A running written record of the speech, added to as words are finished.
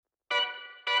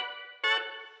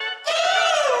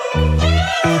Hello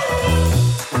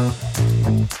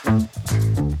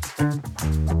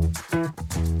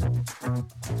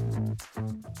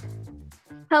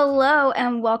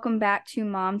and welcome back to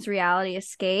Mom's Reality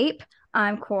Escape.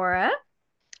 I'm Cora.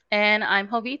 And I'm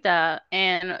Jovita.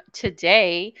 And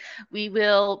today we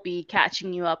will be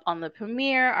catching you up on the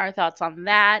premiere, our thoughts on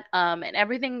that, and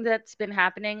everything that's been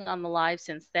happening on the live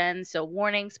since then. So,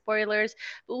 warning, spoilers,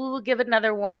 but we will give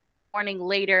another warning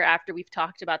later after we've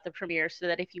talked about the premiere so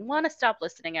that if you want to stop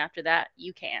listening after that,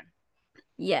 you can.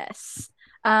 Yes.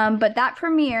 But that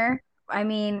premiere, I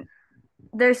mean,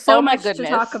 there's so Oh my much to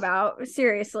talk goodness. about,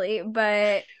 seriously,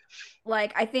 but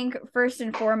I think first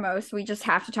and foremost, we just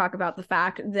have to talk about the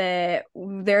fact that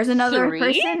there's another Cirie?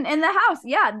 person in the house.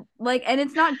 Yeah, and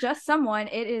it's not just someone,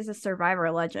 it is a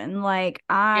survivor legend.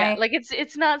 Yeah, like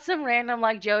it's not some random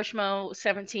like Joe Schmo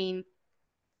 17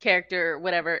 character,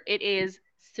 whatever. It is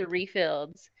Cirie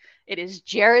Fields. It is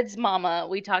Jared's mama.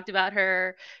 We talked about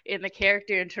her in the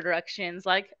character introductions.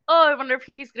 Like, oh, I wonder if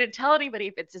he's going to tell anybody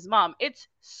if it's his mom. It's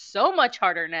so much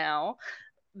harder now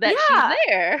that she's Yeah,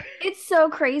 there. it's so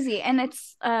crazy, and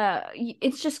it's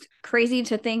just crazy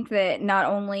to think that not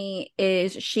only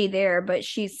is she there, but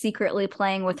she's secretly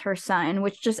playing with her son,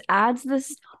 which just adds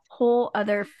this whole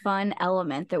other fun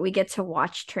element that we get to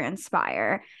watch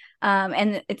transpire.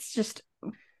 And it's just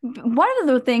one of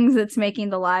the things that's making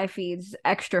the live feeds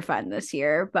extra fun this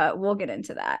year, but we'll get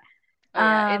into that. Oh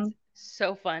yeah, it's Um,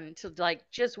 so fun to like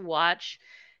just watch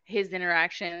his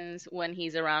interactions when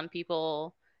he's around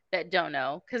people that don't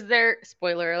know. Because there,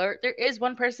 spoiler alert, there is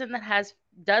one person that has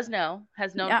known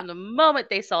yeah, from the moment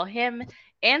they saw him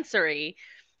and Suri.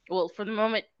 Well, from the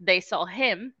moment they saw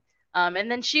him,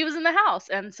 and then she was in the house,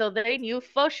 and so they knew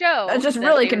faux that show just that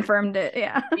really they were, confirmed it.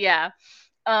 Yeah. yeah.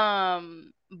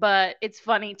 But it's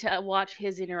funny to watch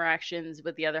his interactions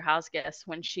with the other house guests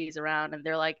when she's around and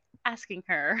they're like asking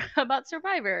her about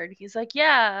Survivor. And he's like,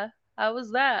 yeah, how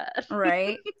was that?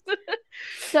 Right.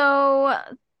 So,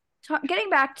 getting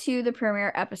back to the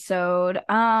premiere episode,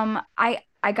 I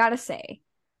gotta say,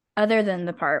 other than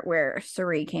the part where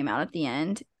Suri came out at the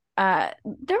end, there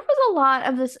was a lot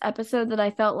of this episode that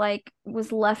I felt like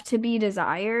was left to be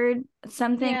desired.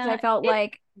 Some things I Yeah, felt it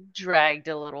like dragged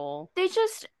a little. they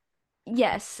just,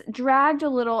 yes, dragged a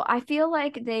little. I feel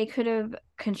like they could have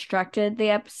constructed the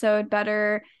episode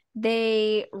better.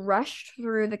 They rushed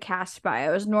through the cast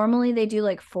bios. Normally they do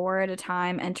like four at a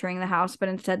time entering the house, but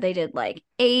instead they did like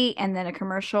eight and then a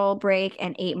commercial break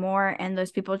and eight more. And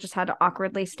those people just had to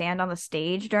awkwardly stand on the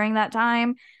stage during that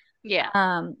time.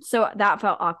 Yeah. So that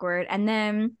felt awkward. And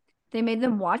then they made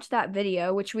them watch that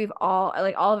video, which we've all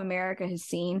of America has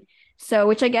seen. So,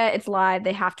 which I get, it's live,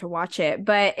 they have to watch it.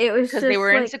 But it was Because they just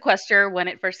were in like, sequester when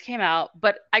it first came out.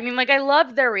 But I mean, like, I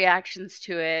loved their reactions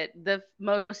to it. The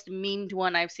most memed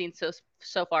one I've seen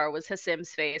so far was Hassim's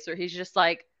face, where he's just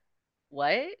like,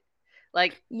 "What?"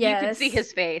 Like you could see yes,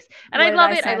 his face, and I what did love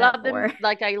I it. I sign up love them. for?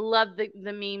 Like I love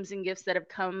the memes and gifs that have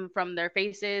come from their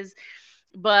faces.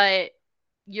 But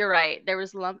you're right. There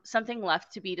was something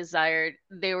left to be desired.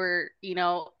 There were,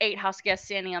 eight house guests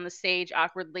standing on the stage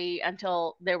awkwardly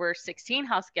until there were 16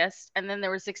 house guests, and then there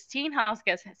were 16 house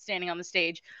guests standing on the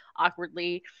stage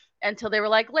awkwardly until they were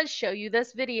like, "Let's show you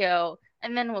this video,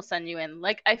 and then we'll send you in."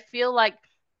 Like I feel like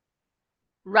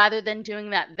rather than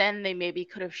doing that, then they maybe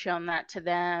could have shown that to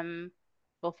them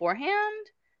beforehand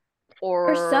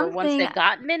Or or once something. they've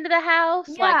gotten into the house,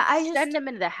 like Yeah, I send just, them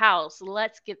into the house.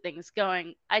 Let's get things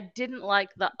going. I didn't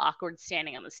like the awkward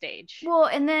standing on the stage. well,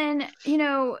 and then,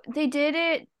 they did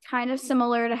it kind of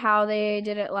similar to how they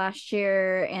did it last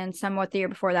year and somewhat the year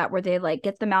before that, where they like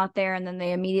get them out there and then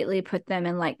they immediately put them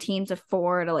in like teams of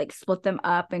four to like split them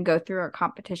up and go through a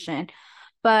competition.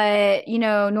 But,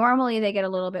 normally they get a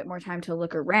little bit more time to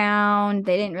look around.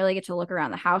 They didn't really get to look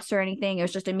around the house or anything. It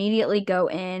was just immediately go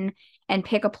in and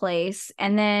pick a place.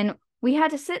 And then we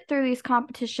had to sit through these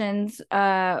competitions,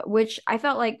 which I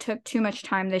felt like took too much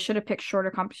time. They should have picked shorter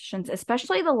competitions,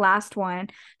 especially the last one.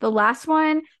 The last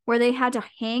one where they had to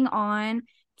hang on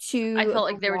I to felt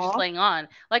the like they were just wall. laying on.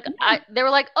 Like Yeah. they were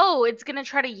like, "Oh, it's going to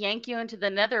try to yank you into the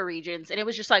nether regions." And it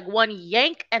was just like one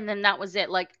yank and then that was it.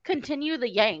 Like continue the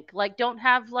yank. Like don't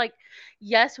have like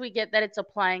yes, we get that it's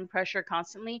applying pressure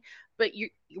constantly, but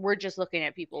we're just looking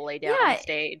at people lay down on the Yeah,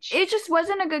 stage. it just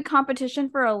wasn't a good competition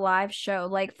for a live show.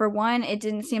 Like for one, it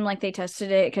didn't seem like they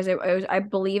tested it because it was, I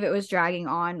believe it was dragging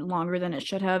on longer than it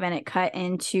should have, and it cut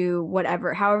into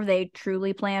however they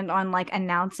truly planned on like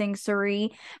announcing Suri.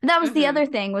 But that was the Mhm. other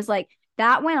thing, was like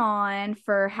that went on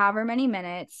for however many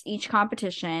minutes each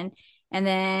competition, and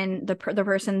then the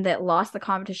person that lost the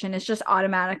competition is just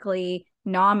automatically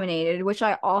nominated, which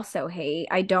I also hate.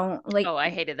 I don't like Oh, I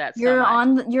hated that so much.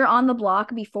 you're on the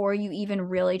block before you even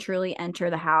really truly enter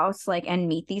the house like and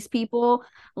meet these people.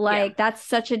 Yeah. Like that's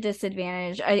such a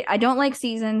disadvantage. I don't like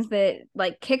seasons that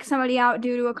like kick somebody out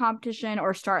due to a competition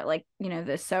or start like,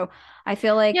 this. So I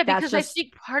feel like Yeah, that's because I just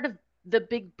think part of the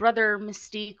Big Brother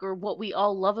mystique or what we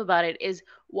all love about it is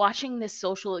watching this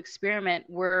social experiment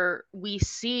where we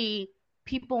see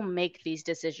people make these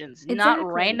decisions, not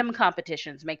exactly. random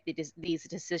competitions make these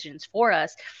decisions for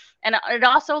us. And it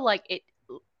also like it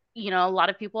a lot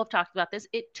of people have talked about this.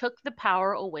 It took the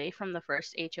power away from the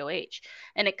first HOH,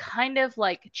 and it kind of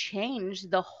like changed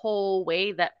the whole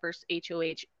way that first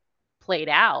HOH played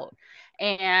out.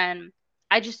 And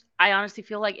I honestly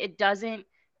feel like it doesn't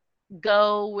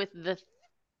go with the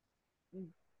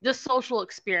social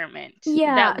experiment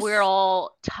Yeah. that we're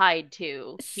all tied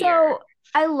to here. So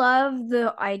I love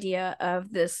the idea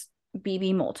of this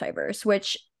BB multiverse,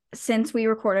 which since we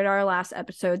recorded our last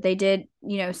episode, they did,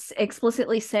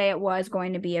 explicitly say it was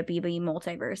going to be a BB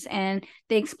multiverse. And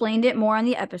they explained it more on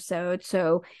the episode.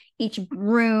 So each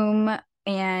room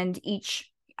and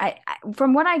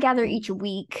from what I gather, each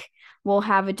week will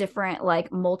have a different like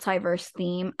multiverse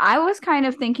theme. I was kind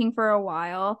of thinking for a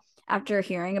while after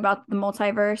hearing about the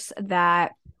multiverse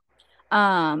that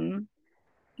um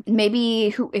maybe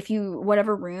who if you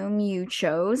whatever room you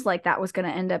chose like that was going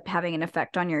to end up having an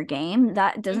effect on your game.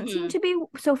 That doesn't seem Hmm. to be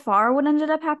so far what ended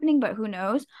up happening, but who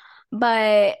knows.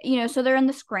 But so they're in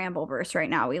the scramble verse right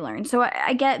now, we learned. So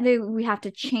I get that we have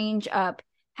to change up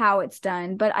how it's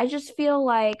done, but I just feel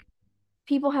like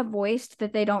people have voiced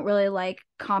that they don't really like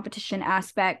competition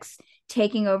aspects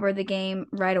taking over the game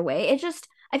right away.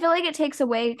 I feel like it takes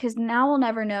away because now we'll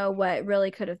never know what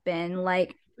really could have been.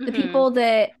 Like the Hmm. people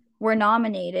that were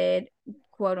nominated,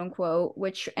 quote unquote,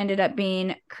 which ended up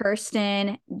being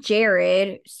Kirsten,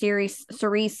 Jared,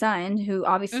 Cirie's son, who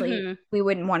obviously Hmm. we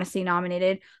wouldn't want to see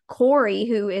nominated, Corey,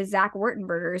 who is Zach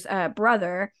Wurtenberger's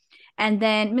brother, and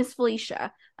then Miss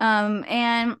Felicia.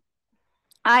 And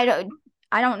I don't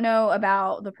I don't know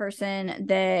about the person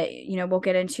that, we'll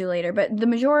get into later, but the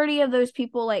majority of those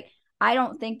people, like, I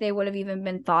don't think they would have even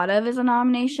been thought of as a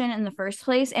nomination in the first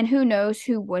place. And who knows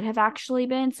who would have actually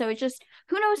been. So it just,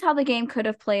 who knows how the game could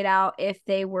have played out if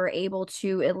they were able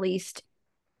to at least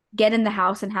get in the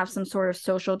house and have some sort of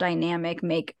social dynamic,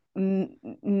 make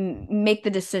the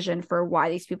decision for why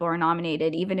these people are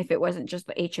nominated, even if it wasn't just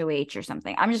the HOH or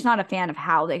something. I'm just not a fan of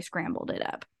how they scrambled it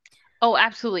up. Oh,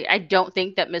 absolutely. I don't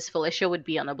think that Miss Felicia would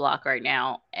be on the block right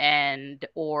now and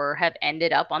or have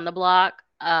ended up on the block.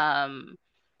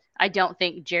 I don't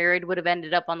think Jared would have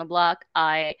ended up on the block.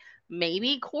 I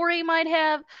maybe Corey might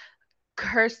have.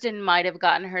 Kirsten might have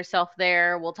gotten herself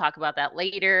there. We'll talk about that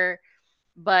later.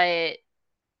 But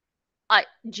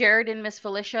Jared and Miss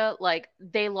Felicia, like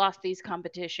they lost these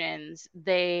competitions.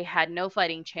 They had no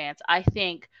fighting chance. I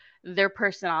think their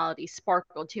personality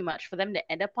sparkled too much for them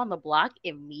to end up on the block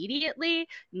immediately.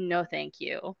 No, thank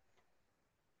you.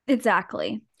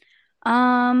 Exactly.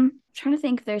 Trying to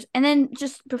think if there's, and then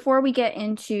just before we get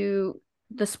into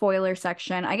the spoiler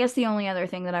section, I guess the only other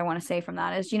thing that I want to say from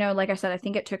that is, like I said, I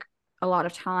think it took a lot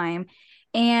of time.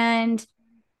 And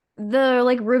the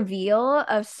like reveal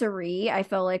of Cirie, I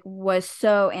felt like was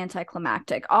so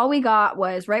anticlimactic. All we got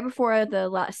was right before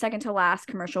the second to last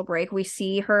commercial break, we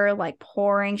see her like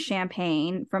pouring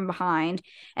champagne from behind,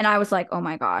 and I was like, "Oh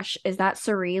my gosh, is that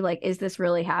Cirie? Like, is this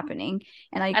really happening?"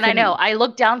 And I And I know couldn't. I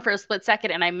looked down for a split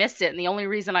second and I missed it. And the only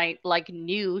reason I like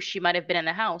knew she might have been in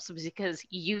the house was because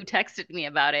you texted me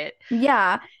about it.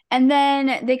 Yeah. And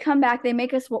then they come back, they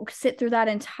make us sit through that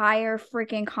entire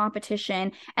freaking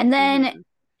competition. And then Hmm.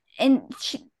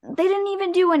 they didn't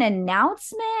even do an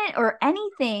announcement or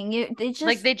anything. They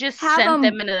Like just they just have sent them.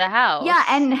 them into the Yeah, house.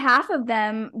 and half of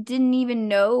them didn't even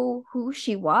know who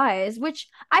she was, which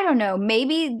I don't know.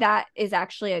 Maybe that is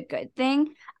actually a good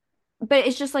thing. But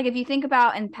it's just like if you think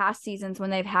about in past seasons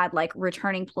when they've had like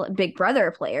returning Big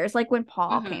Brother players, like when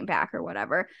Paul Hmm. came back or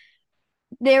whatever,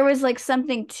 there was like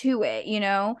something to it.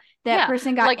 That Yeah,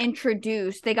 person got like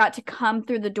introduced, they got to come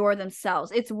through the door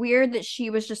themselves. It's weird that she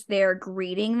was just there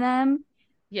greeting them.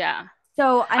 yeah.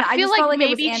 So, and I I feel just like felt like it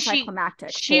was maybe she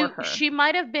anticlimactic for she her. she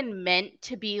might have been meant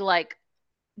to be like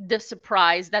the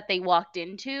surprise that they walked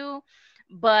into,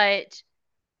 but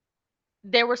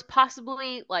there was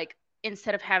possibly like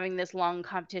instead of having this long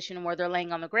competition where they're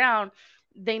laying on the ground,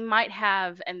 they might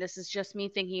have, and this is just me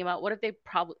thinking about what if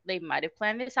they might have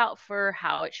planned this out for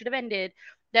how it should have ended,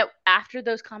 that after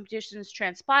those competitions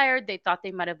transpired, they thought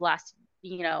they might have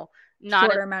you know,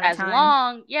 not Shorter amount of as time.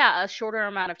 long, yeah, a shorter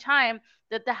amount of time,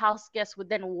 that the house guests would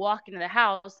then walk into the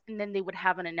house and then they would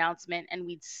have an announcement and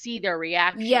we'd see their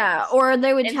Yeah, reactions or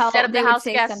they would instead tell, of the they would house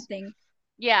say guests. something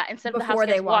Yeah, instead of the house before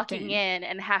they guests walked walking in. in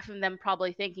and having them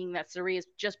probably thinking that Cirie is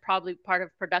just probably part of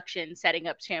production setting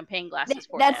up champagne glasses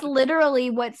for That's them. literally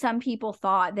what some people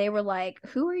thought. They were like,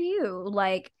 "Who are you?"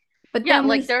 Like, but Yeah, then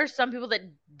like there are some people that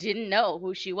didn't know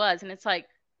who she was, and it's like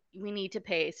we need to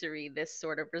pay Cirie this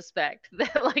sort of respect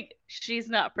that like she's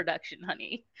not production,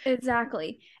 honey.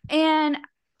 exactly. And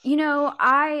you know,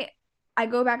 I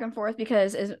go back and forth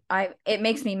because is I it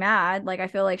makes me mad. Like I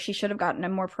feel like she should have gotten a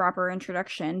more proper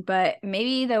introduction, but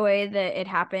maybe the way that it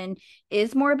happened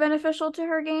is more beneficial to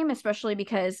her game, especially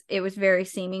because it was very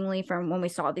seemingly from when we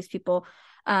saw these people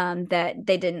that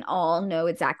they didn't all know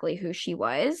exactly who she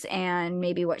was and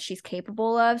maybe what she's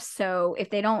capable of. So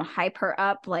if they don't hype her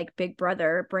up like Big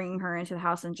Brother, bringing her into the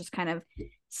house and just kind of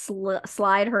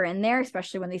slide her in there,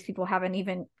 especially when these people haven't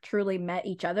even truly met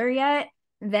each other yet,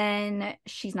 then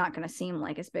she's not going to seem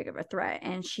like as big of a threat.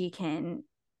 And she can,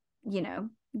 you know,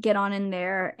 get on in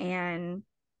there and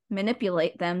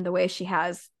manipulate them the way she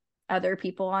has other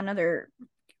people on other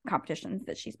competitions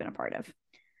that she's been a part of.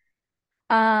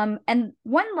 And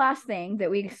one last thing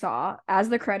that we saw as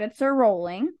the credits are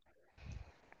rolling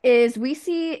is we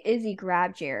see Izzy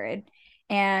grab Jared,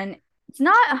 and it's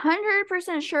not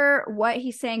 100% sure what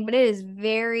he's saying, but it is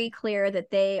very clear that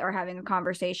they are having a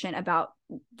conversation about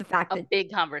the fact A that,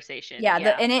 big conversation, yeah,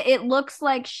 yeah. and it looks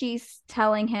like she's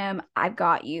telling him, I've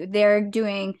got you. They're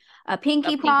doing a A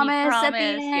pinky pinky promise at the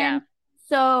promise, yeah. end.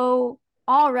 So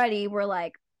already we're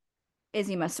like,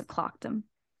 Izzy must have clocked him.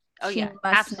 Oh She yeah, must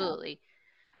know. absolutely.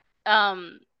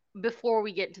 Um Before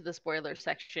we get into the spoiler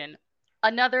section,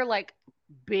 another like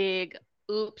big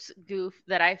oops goof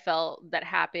that I felt that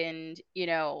happened,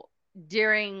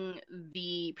 during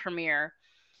the premiere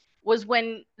was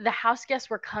when the house guests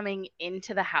were coming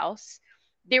into the house.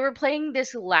 They were playing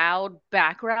this loud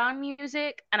background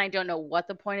music, and I don't know what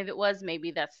the point of it was. Maybe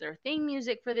that's their theme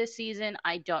music for this season.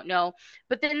 I don't know.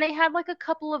 But then they had like a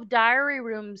couple of diary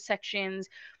room sections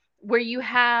where you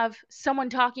have someone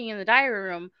talking in the diary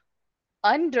room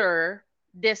under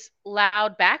this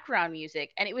loud background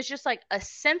music, and it was just like a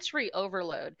sensory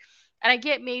overload. And I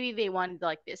get maybe they wanted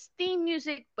like this theme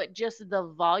music, but just the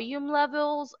volume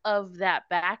levels of that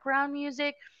background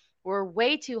music were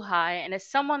way too high. And as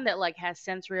someone that like has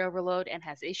sensory overload and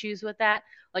has issues with that,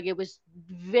 like it was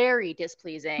very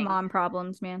displeasing. Mom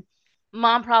problems, man.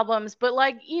 Mom problems, but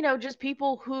like, just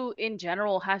people who in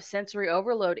general have sensory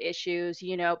overload issues,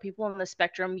 people on the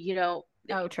spectrum,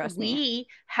 Oh, trust me. we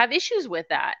have issues with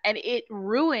that. And it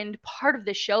ruined part of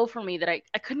the show for me that I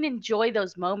couldn't enjoy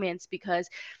those moments because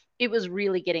it was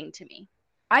really getting to me.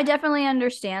 I definitely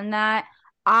understand that.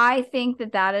 I think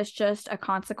that that is just a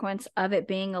consequence of it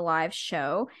being a live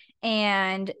show.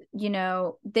 And, you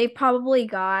know, they've probably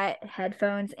got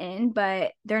headphones in,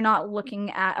 but they're not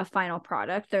looking at a final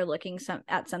product. They're looking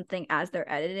at something as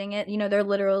they're editing it. You know, they're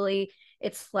literally,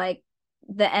 it's like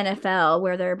the NFL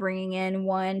where they're bringing in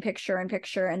one picture in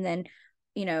picture and then,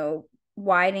 you know,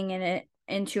 widening it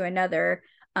into another,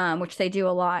 which they do a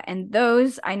lot. And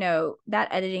those, I know that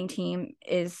editing team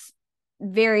is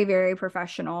very, very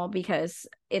professional because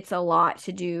it's a lot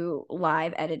to do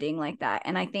live editing like that.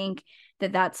 And I think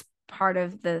that that's part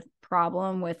of the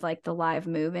problem with like the live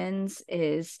move-ins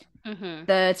is Mm-hmm.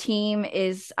 the team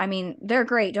is, I mean, they're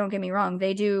great, don't get me wrong,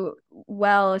 they do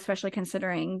well, especially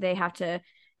considering they have to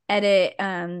edit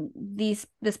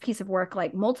this piece of work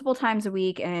like multiple times a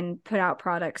week and put out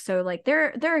products. So like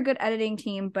they're a good editing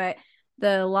team, but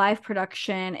the live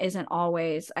production isn't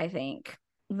always, I think,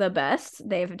 the best.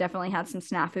 They've definitely had some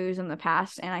snafus in the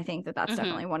past, and I think that that's Mm-hmm.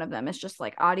 definitely one of them. It's just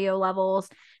like audio levels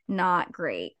not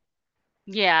great.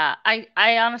 Yeah,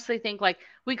 I honestly think like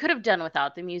we could have done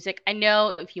without the music. I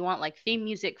know if you want like theme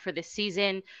music for this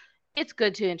season, it's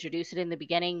good to introduce it in the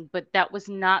beginning, but that was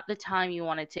not the time you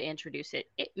wanted to introduce it.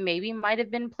 It maybe might have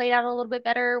been played out a little bit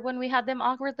better when we had them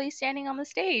awkwardly standing on the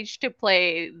stage to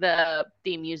play the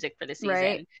theme music for the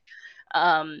Right.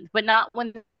 season. But not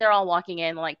when they're all walking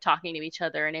in, like talking to each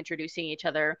other and introducing each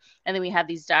other, and then we have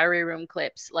these diary room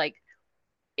clips. Like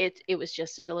it was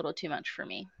just a little too much for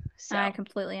me. I So.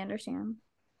 completely understand.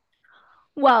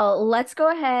 Well, let's go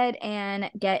ahead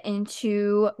and get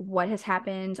into what has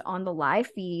happened on the live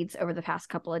feeds over the past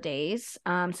couple of days.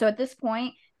 So at this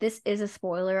point, this is a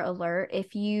spoiler alert.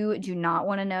 If you do not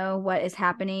want to know what is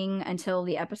happening until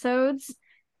the episodes,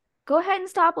 go ahead and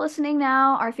stop listening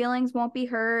now. Our feelings won't be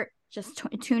hurt. Just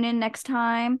tune in next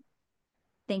time.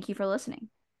 Thank you for listening.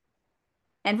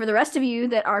 And for the rest of you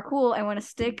that are cool and want to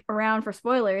stick around for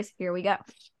spoilers, here we go.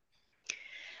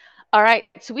 All right,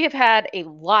 so we have had a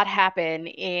lot happen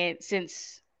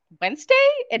since Wednesday,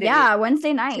 and Yeah,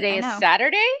 Wednesday night. today I is know.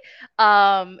 Saturday.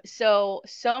 So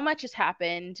much has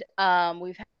happened.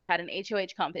 We've had an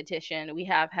HOH competition. We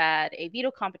have had a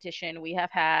veto competition. We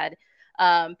have had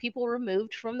people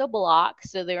removed from the block,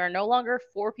 so there are no longer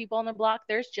four people on the block.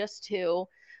 There's just two.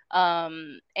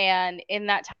 And in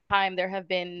that time, there have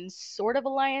been sort of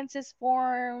alliances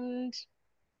formed.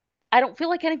 I don't feel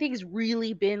like anything's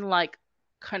really been like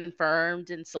confirmed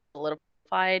and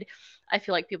solidified. I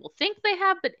feel like people think they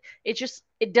have, but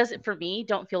it doesn't for me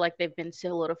don't feel like they've been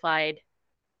solidified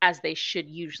as they should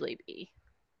usually be.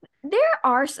 There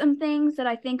are some things that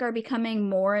I think are becoming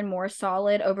more and more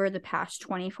solid over the past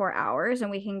 24 hours,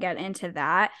 and we can get into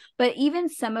that. But even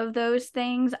some of those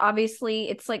things, obviously,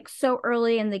 it's like so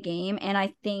early in the game. And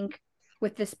I think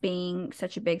with this being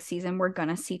such a big season, we're going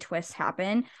to see twists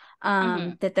happen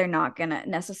Mm-hmm. that they're not going to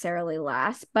necessarily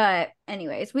last. But,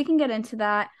 anyways, we can get into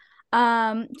that.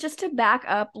 Just to back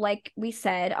up, like we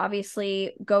said,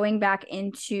 obviously, going back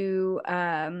into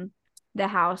the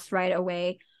house right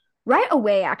away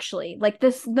actually, like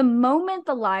this, the moment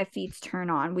the live feeds turn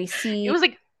on, we It see, was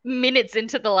like minutes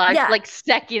into the live, yeah, like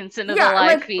seconds into the yeah,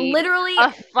 live like feed, literally.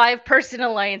 a five-person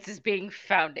alliance is being And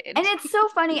founded. it's so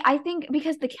funny, I think,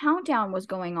 because the countdown was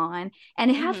going on and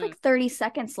it had Mm-hmm. like 30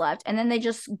 seconds left, and then they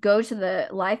just go to the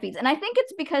live feeds, and I think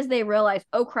it's because they realize,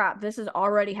 oh crap, this is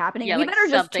already happening, Yeah, we like better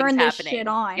just something's turn this shit happening.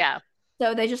 on. Yeah,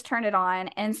 So they just turned it on,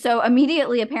 and so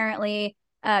immediately, apparently,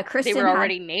 they Kristen were had,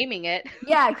 already naming it.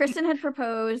 yeah, Kristen had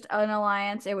proposed an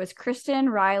alliance. It was Kristen,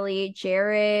 Riley,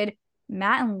 Jared,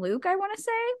 Matt, and Luke, I want to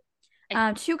say.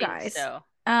 I Two think guys. so.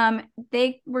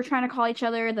 They were trying to call each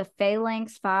other the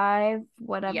Phalanx Five,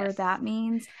 whatever Yes. that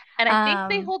means. And I think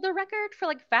they Um, hold the record for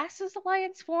like fastest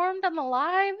alliance formed on the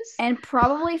lives. and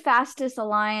probably fastest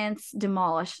alliance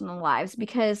demolished in the lives,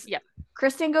 because Yep.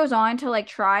 Kristen goes on to like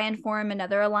try and form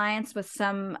another alliance with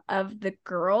some of the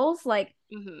girls like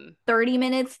Hmm. 30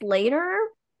 minutes later.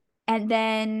 And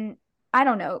then I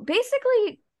don't know.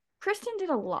 Basically, Kristen did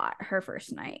a lot her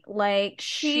first night. Like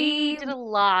She she, did a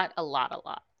lot, a lot, a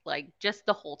lot. Like just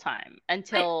the whole time but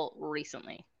until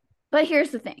recently. But here's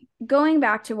the thing. Going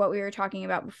back to what we were talking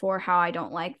about before, how I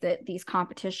don't like that these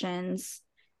competitions,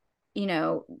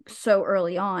 so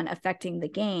early on affecting the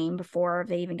game before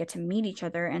they even get to meet each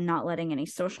other and not letting any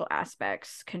social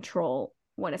aspects control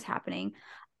what is happening.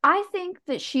 I think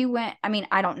that she went, I mean,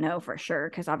 I don't know for sure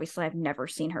because obviously I've never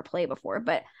seen her play before,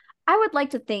 but I would like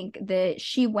to think that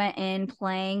she went in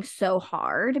playing so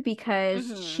hard because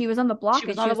Hmm. she was on the She block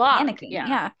and was she on the was block. panicking. Yeah.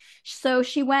 Yeah. So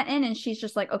she went in and she's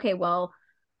just like, okay, well,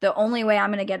 the only way I'm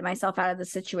going to get myself out of the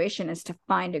situation is to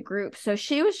find a group. So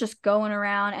she was just going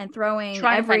around and throwing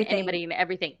Trying to find everything anybody and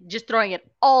everything, just throwing it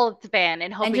all at the fan and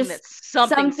and hoping that just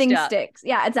something something stuck. sticks.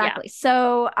 Yeah, Yeah. exactly.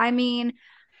 So, I mean,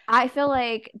 I feel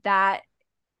like that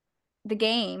the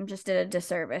game just did a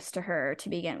disservice to her to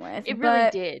begin with. It really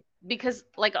But did. Because,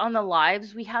 like, on the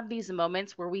lives, we have these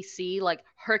moments where we see, like,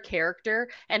 her character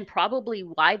and probably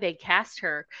why they cast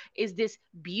her is this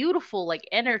beautiful, like,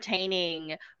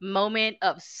 entertaining moment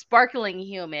of sparkling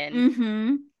human,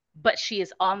 mm-hmm. but she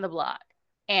is on the block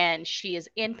and she is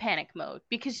in panic mode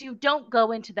because you don't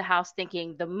go into the house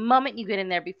thinking the moment you get in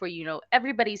there before you know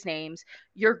everybody's names,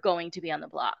 you're going to be on the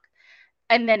block.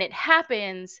 And then it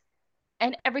happens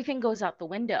and everything goes out the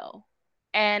window.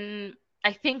 And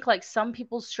I think like some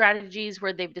people's strategies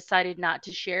where they've decided not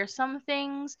to share some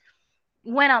things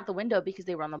went out the window because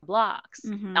they were on the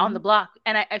Mm-hmm. block.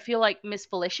 And I feel like Miss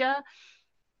Felicia,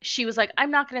 she was like,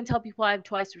 I'm not going to tell people I've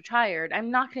twice retired.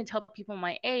 I'm not going to tell people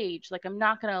my age. Like, I'm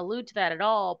not going to allude to that at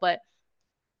all. But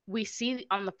we see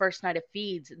on the first night of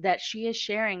feeds that she is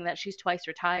sharing that she's twice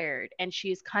retired and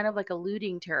she's kind of like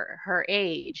alluding to her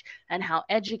age and how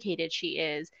educated she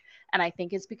is. And I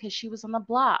think it's because she was on the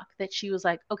block that she was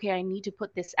like, okay, I need to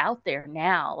put this out there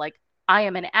now. Like, I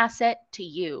am an asset to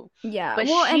you. Yeah. But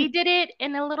Well, she and did it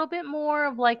in a little bit more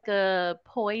of like a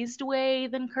poised way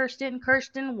than Kirsten.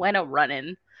 Kirsten went a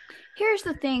running. here's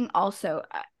the thing also,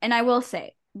 and I will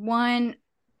say one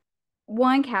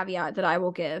caveat that I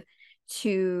will give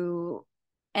to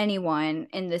anyone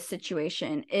in this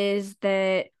situation is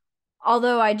that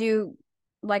although I do,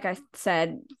 like I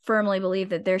said, firmly believe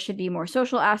that there should be more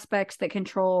social aspects that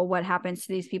control what happens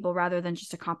to these people rather than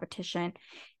just a competition,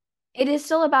 it is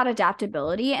still about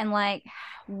adaptability and like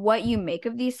what you make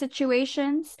of these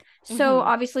situations. So Mm-hmm.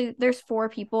 obviously there's four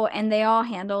people and they all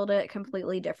handled it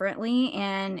completely differently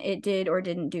and it did or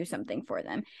didn't do something for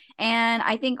them. And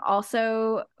I think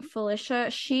also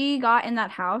Felicia, she got in that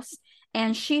house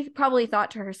And she probably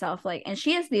thought to herself, like, and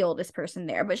she is the oldest person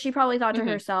there, but she probably thought to Mm-hmm.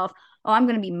 herself, oh, I'm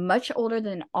going to be much older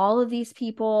than all of these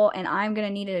people, and I'm going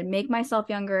to need to make myself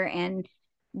younger and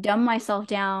dumb myself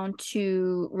down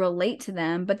to relate to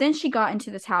them. But then she got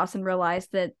into this house and realized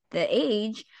that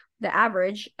the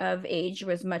average of age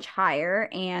was much higher,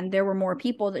 and there were more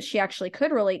people that she actually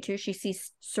could relate to. She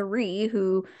sees Cirie,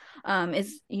 who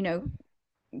is,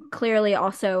 clearly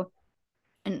also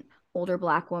an older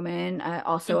Black woman,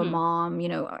 also a Mm-hmm. mom.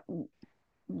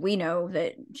 We know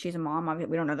that she's a mom. I mean,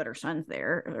 we don't know that her son's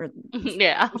there,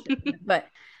 Yeah. but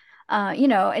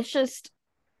it's just,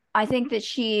 I think that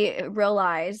she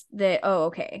realized that, oh,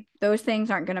 okay, those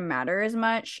things aren't going to matter as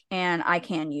much, and I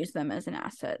can use them as an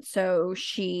asset. So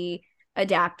she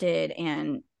adapted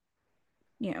and,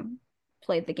 you know,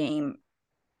 played the game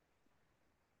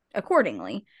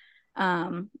accordingly.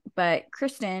 But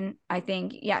Kristen, I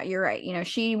think, yeah, you're right.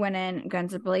 She went in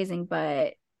guns a blazing,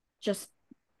 but just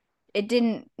it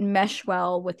didn't mesh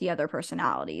well with the other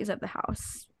personalities of the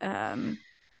house.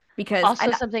 Because I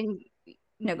Also, something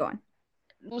no, go on.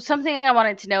 something I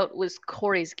wanted to note was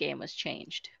Corey's game was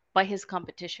changed by his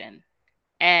competition.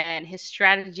 And his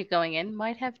strategy going in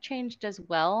might have changed as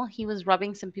well. He was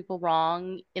rubbing some people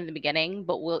wrong in the beginning,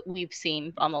 but we've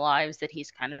seen on the lives that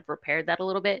he's kind of repaired that a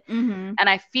little bit. Mm-hmm. And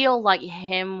I feel like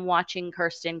him watching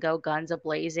Kirsten go guns a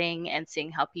blazing and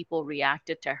seeing how people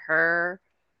reacted to her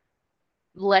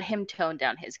let him tone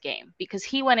down his game, because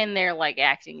he went in there like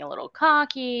acting a little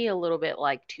cocky, a little bit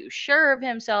like too sure of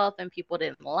himself, and people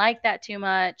didn't like that too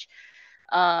much.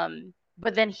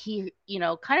 But then he,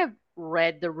 kind of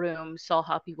read the room, saw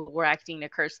how people were acting to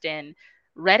Kirsten,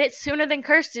 read it sooner than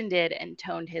Kirsten did, and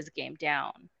toned his game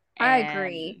down. I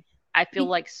agree. And I feel Be-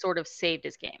 like sort of saved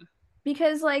his game.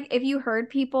 because like if you heard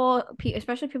people,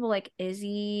 especially people like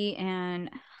Izzy and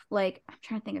like I'm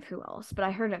trying to think of who else, but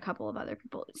I heard a couple of other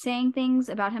people saying things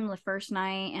about him the first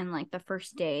night and like the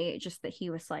first day, just that he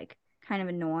was like kind of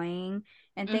annoying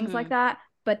and things like Mm-hmm. that.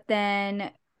 But then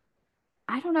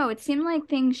I don't know. It seemed like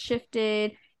things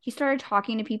shifted. He started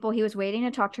talking to people. He was waiting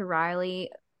to talk to Riley.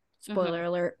 Mm-hmm. Spoiler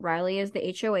alert, Riley is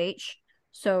the HOH.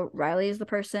 So Riley is the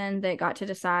person that got to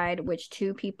decide which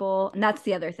two people, and that's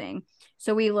the other thing.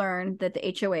 So we learned that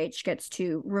the HOH gets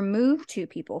to remove two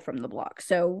people from the block.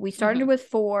 So we started Mm-hmm. with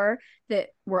four that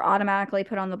were automatically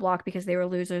put on the block because they were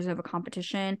losers of a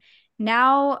competition.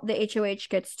 Now the HOH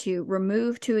gets to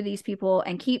remove two of these people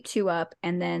and keep two up,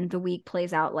 and then the week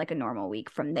plays out like a normal week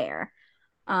from there.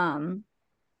 Um,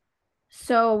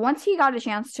 so once he got a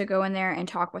chance to go in there and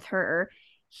talk with her,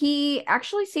 he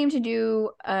actually seemed to do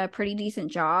a pretty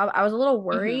decent job. I was a little Mm-hmm.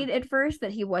 worried at first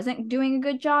that he wasn't doing a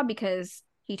good job because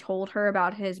he told her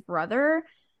about his brother,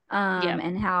 Yeah.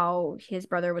 and how his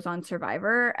brother was on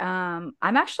Survivor. I'm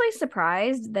actually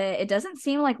surprised that it doesn't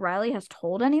seem like Riley has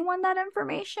told anyone that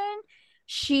information.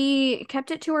 She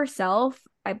kept it to herself,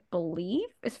 I believe,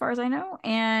 as far as I know,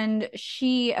 and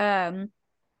she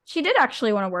did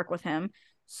actually want to work with him.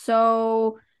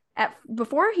 So at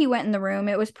before he went in the room,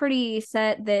 it was pretty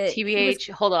set that he was. TBH,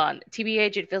 hold on.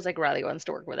 TBH, it feels like Riley wants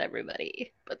to work with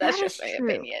everybody, but That that's is just my true.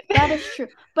 opinion. That is true.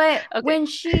 But Okay.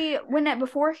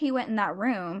 before he went in that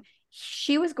room,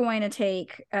 she was going to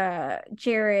take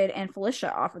Jared and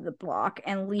Felicia off of the block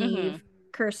and Mm-hmm. leave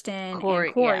Kirsten and Corey,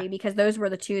 yeah. Corey because those were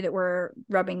the two that were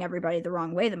rubbing everybody the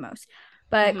wrong way the most.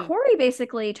 But Mm-hmm. Corey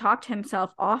basically talked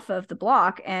himself off of the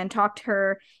block and talked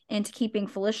her into keeping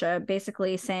Felicia,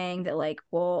 basically saying that, like,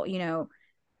 well,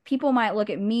 people might look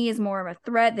at me as more of a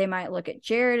threat. They might look at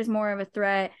Jared as more of a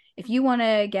threat. If you want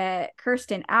to get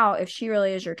Kirsten out, if she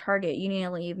really is your target, you need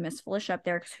to leave Miss Felicia up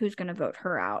there because who's going to vote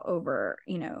her out over,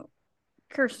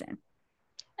 Kirsten?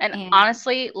 And And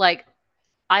honestly, like,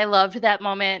 I loved that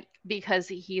moment because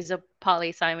he's a poli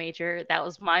sci major. That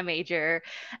was my major.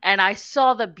 And I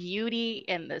saw the beauty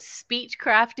in the speech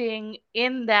crafting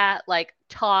in that, like,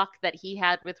 talk that he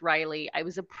had with Riley. I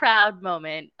was a proud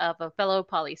moment of a fellow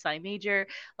poli sci major.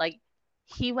 Like,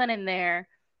 he went in there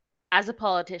as a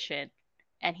politician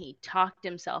and he talked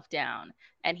himself down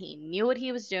and he knew what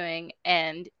he was doing.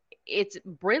 And it's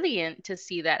brilliant to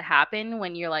see that happen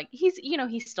when you're like, he's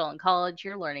still in college,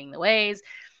 you're learning the ways,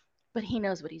 but he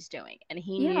knows what he's doing. And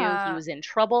he knew he yeah, was in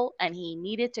trouble and he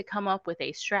needed to come up with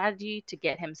a strategy to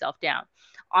get himself down.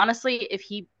 Honestly, if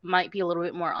he might be a little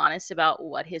bit more honest about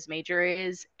what his major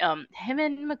is, him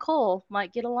and Nicole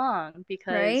might get along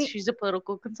because right. she's a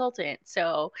political consultant.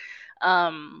 So,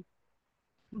 um,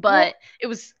 but Well,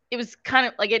 it was kind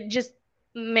of like, it just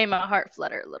made my heart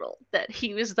flutter a little that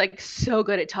he was like so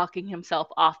good at talking himself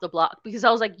off the block, because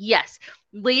I was like, yes,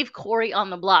 leave Corey on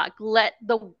the block, let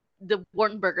the the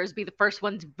Wartenbergers be the first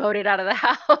ones voted out of the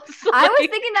house. I was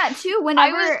Like, thinking that too. I was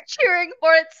Whenever cheering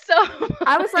for it so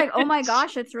I was like, oh my much.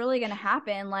 gosh, it's really going to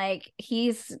happen. Like,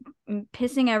 he's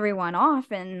pissing everyone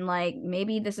off, and like,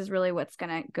 maybe this is really what's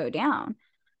going to go down.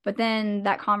 But then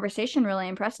that conversation really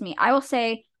impressed me. I will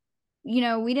say,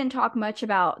 we didn't talk much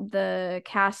about the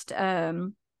cast,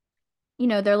 their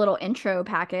little intro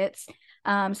packets.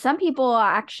 Some people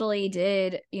actually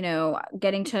did,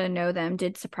 getting to know them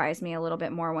did surprise me a little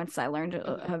bit more once I learned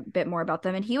a bit more about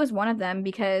them. And he was one of them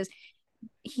because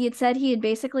he had said he had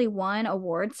basically won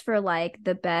awards for like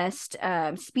the best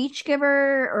speech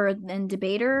giver or and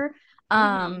debater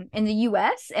Mm-hmm. in the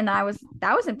US, and that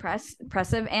was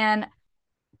impressive. And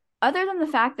other than the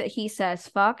fact that he says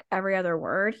fuck every other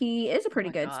word, he is a Oh pretty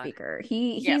my good God. speaker.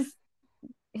 Yeah. He's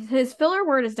his filler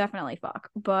word is definitely fuck,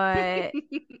 but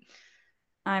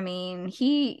I mean,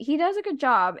 he does a good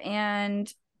job.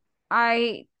 And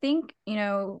I think,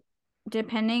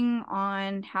 depending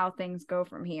on how things go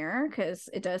from here, because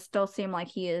it does still seem like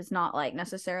he is not like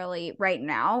necessarily right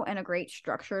now in a great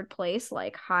structured place,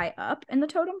 like high up in the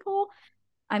totem pole.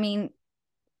 I mean,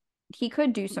 he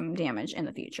could do some damage in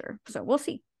the future. So we'll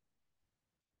see.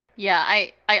 Yeah,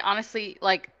 I honestly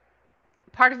like,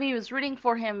 part of me was rooting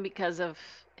for him because of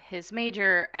his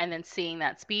major and then seeing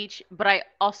that speech, but I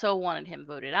also wanted him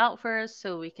voted out first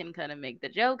so we can kind of make the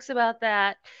jokes about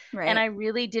that. And Right. I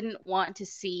really didn't want to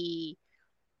see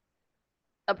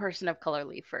a person of color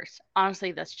leave first.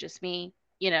 Honestly, that's just me.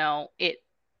 It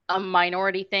a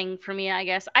minority thing for me, I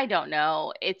guess. I don't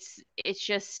know. It's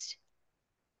just,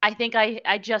 I think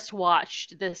I just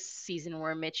watched this season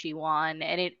where Mitchie won,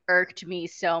 and it irked me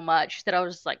so much that I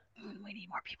was just like, we need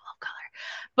more people of color.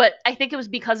 But I think it was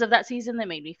because of that season that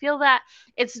made me feel that.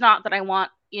 It's not that I want,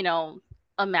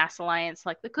 a mass alliance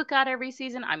like the Cookout every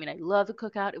season. I mean, I love the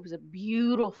Cookout. It was a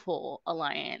beautiful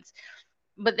alliance.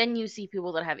 But then you see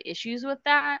people that have issues with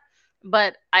that.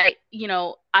 But I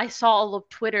saw all of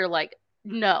Twitter like,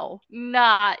 no,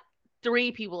 not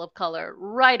three people of color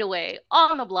right away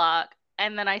on the block.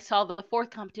 And then I saw the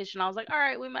fourth competition. I was like, all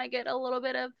right, we might get a little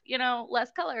bit of, less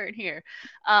color in here.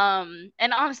 And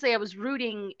honestly, I was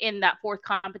rooting in that fourth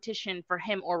competition for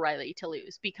him or Riley to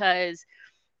lose because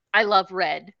I love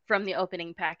red from the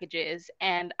opening packages.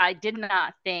 And I did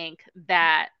not think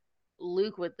that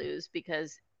Luke would lose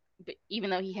because even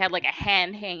though he had like a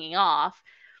hand hanging off,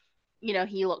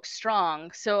 he looked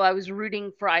strong. So I was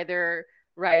rooting for either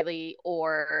Riley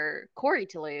or Corey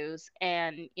to lose.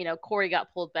 And, Corey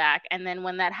got pulled back. And then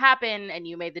when that happened and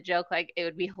you made the joke, like, it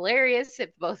would be hilarious if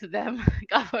both of them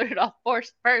got voted off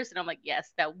first. And I'm like,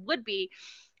 yes, that would be.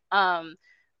 Um,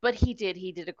 but he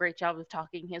did a great job of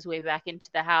talking his way back into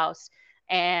the house.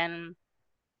 And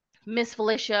Miss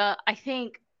Felicia, I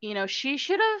think, she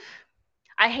should have.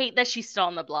 I hate that she's still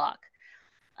on the block,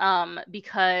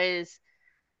 because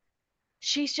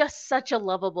she's just such a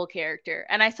lovable character.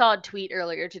 And I saw a tweet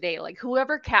earlier today like,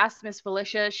 whoever cast Miss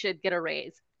Felicia should get a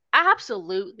raise.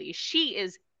 Absolutely. She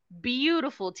is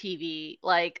beautiful TV.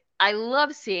 Like, I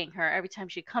love seeing her every time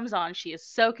she comes on. She is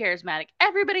so charismatic.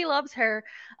 Everybody loves her.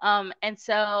 And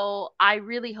so I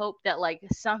really hope that like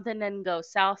something didn't go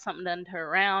south, something didn't turn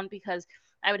around, because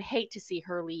I would hate to see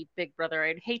her leave Big Brother.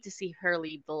 I'd hate to see her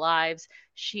leave the lives.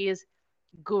 She is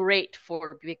great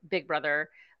for Big Brother.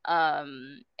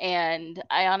 And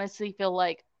I honestly feel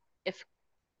like if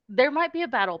there might be a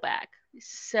battle back,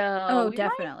 so Oh, we might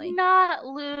definitely. not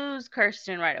lose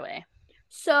Kirsten right away.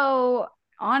 So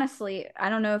honestly, I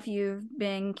don't know if you've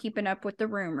been keeping up with the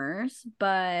rumors,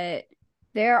 but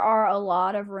there are a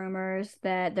lot of rumors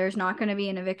that there's not going to be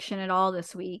an eviction at all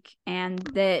this week, and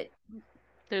that,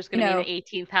 There's you going to be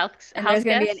an know, 18th and there's house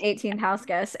going to be an guest. 18th house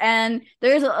guest. And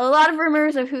there's a lot of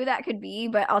rumors of who that could be,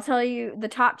 but I'll tell you the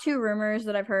top two rumors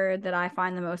that I've heard that I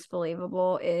find the most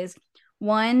believable is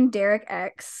one, Derek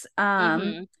X.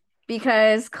 Mm-hmm.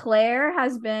 Because Claire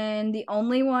has been the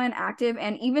only one active,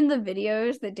 and even the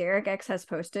videos that Derek X has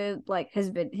posted, like his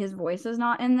voice is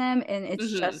not in them, and it's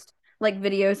Mm-hmm. just like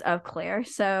videos of Claire.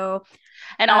 So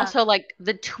And uh, also, like,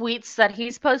 the tweets that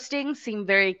he's posting seem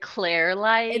very Claire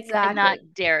like and not exactly.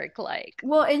 Derek like.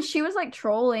 Well, and she was like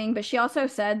trolling, but she also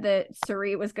said that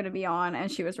Cirie was going to be on, and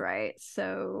she was right.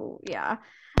 So yeah,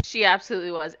 She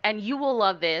absolutely was. And you will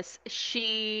love this.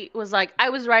 She was like, I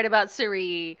was right about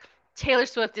Cirie. Taylor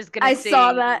Swift is going to I saw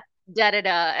sing that. da da da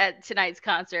at tonight's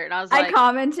concert. And I was I like,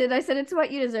 commented. I said it's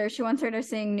what you deserve. She wants her to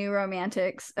sing "New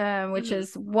Romantics," which mm-hmm.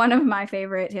 is one of my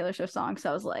favorite Taylor Swift songs. So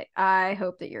I was like, I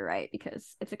hope that you're right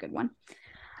because it's a good one.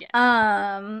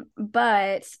 Yeah.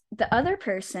 But the other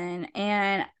person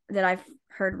and that I've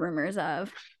heard rumors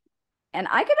of, and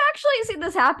I could actually see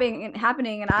this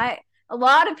happening, and a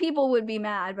lot of people would be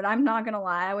mad, but I'm not gonna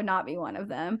lie, I would not be one of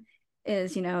them.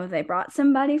 Is, they brought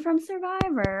somebody from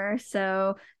Survivor.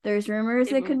 So there's rumors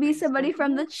They it could would be bring somebody somebody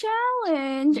from from the the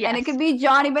challenge, and it yes. could be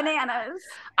Johnny Bananas.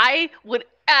 I would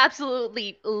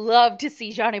absolutely love to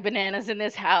see Johnny Bananas in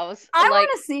this house. I Like, want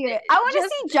to see it. I want to just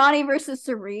see Johnny versus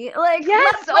Cirie. Like,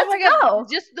 yes. Oh let's my God. go.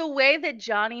 Just the way that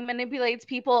Johnny manipulates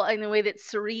people and the way that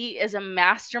Cirie is a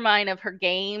mastermind of her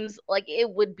games. Like, it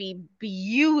would be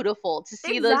beautiful to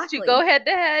see those two go Exactly. head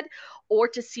to head or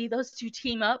to see those two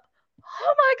team up.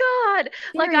 Oh my God.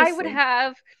 Like, I would Seriously.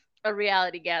 have a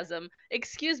reality gasm.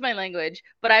 Excuse my language,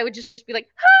 but I would just be like,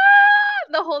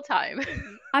 ah, the whole time.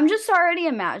 I'm just already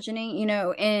imagining,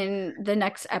 in the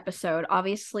next episode,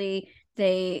 obviously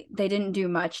they didn't do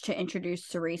much to introduce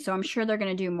Cirie, so I'm sure they're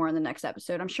going to do more in the next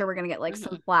episode. I'm sure we're going to get like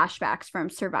some Mhm. flashbacks from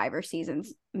Survivor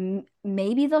seasons.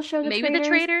 Maybe they'll show the Maybe the traders,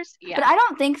 traders? but Yeah. I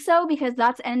don't think so because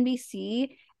that's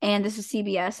NBC and this is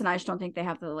CBS, and I just don't think they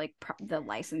have the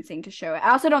licensing to show it. I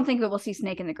also don't think we'll see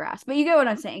Snake in the Grass, but you get what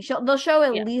I'm saying. They'll show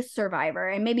at Yeah. least Survivor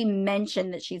and maybe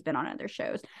mention that she's been on other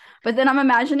shows. But then I'm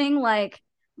imagining like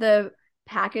the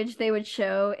package they would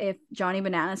show if Johnny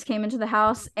Bananas came into the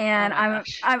house. Oh And my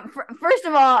gosh. first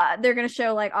of all, they're going to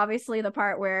show like obviously the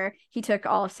part where he took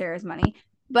all of Sarah's money.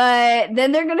 But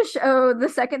then they're going to show the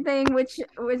second thing, which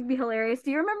would be hilarious.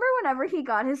 Do you remember whenever he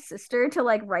got his sister to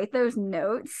like write those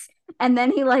notes? And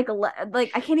then he like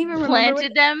I can't even remember what.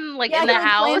 Planted them like Yeah, in he the like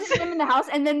house. planted them in the house,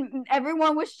 and then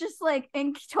everyone was just like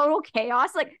in total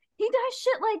chaos. Like he does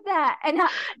shit like that, and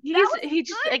that was He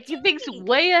just like he thinks good TV.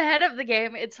 way ahead of the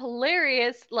game. It's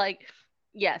hilarious. Like,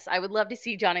 yes, I would love to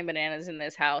see Johnny Bananas in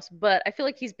this house, but I feel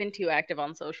like he's been too active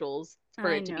on socials for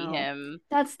I it to be know. him.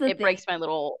 That's the It thing. breaks my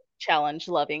little challenge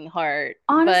loving heart.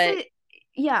 But Honestly,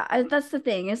 yeah, that's the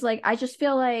thing. Is like I just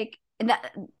feel like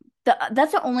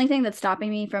that's the only thing that's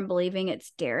stopping me from believing it's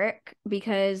Derek,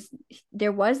 because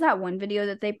there was that one video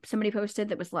that somebody posted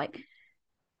that was like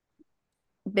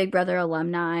Big Brother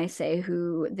alumni say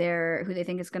who they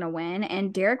think is going to win,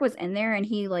 and Derek was in there, and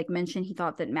he like mentioned he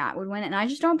thought that Matt would win, and I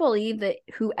just don't believe that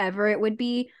whoever it would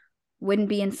be wouldn't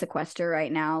be in sequester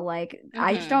right now. Like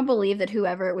I just mhm. don't believe that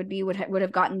whoever it would be would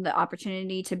have gotten the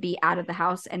opportunity to be out of the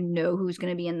house and know who's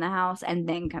going to be in the house and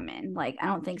then come in. Like I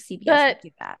don't think CBS would But do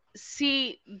that.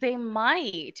 see, they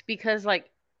might because like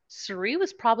Suri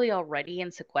was probably already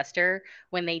in sequester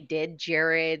when they did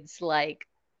Jared's like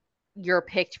you're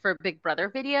picked for Big Brother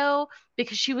video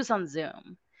because she was on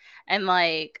Zoom. And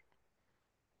like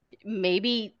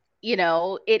maybe,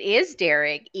 it is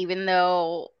Derek, even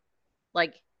though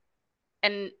like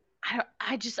and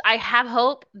I have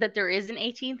hope that there is an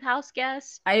 18th house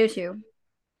guest. I do too.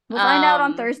 We'll find out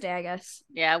on Um Thursday, I guess,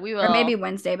 yeah, we or maybe will.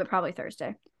 Wednesday, but probably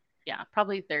Thursday. Yeah,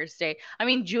 probably Thursday. I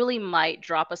mean, Julie might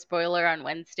drop a spoiler on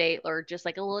Wednesday or just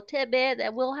like a little tidbit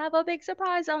that we'll have a big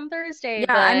surprise on Thursday,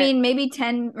 Yeah, I but mean, maybe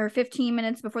 10 or 15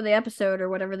 minutes before the episode or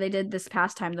whatever they did this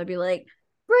past time, they'll be like,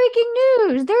 breaking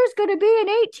news, there's going to be an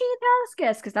 18th house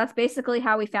guest. Because that's basically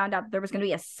how we found out there was going to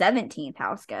be a 17th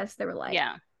house guest. They were like,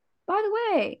 yeah. by the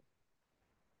way.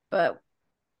 But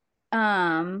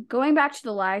going back to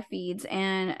the live feeds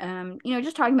and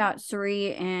just talking about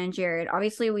Cirie and Jared.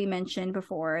 Obviously, we mentioned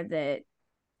before that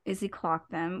Izzy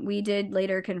clocked them. We did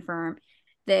later confirm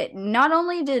that not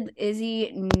only did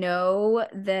Izzy know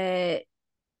that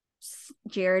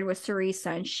Jared was Cirie's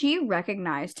son, she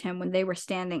recognized him when they were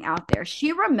standing out there.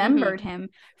 She Mm-hmm. remembered him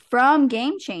from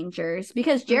Game Changers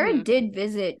because Mm-hmm. Jared did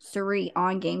visit Cirie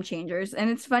on Game Changers. And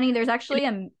it's funny, there's And actually he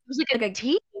a was like like a a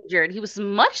teenager and he was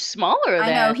much smaller I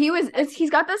know then. he's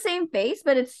got the same face,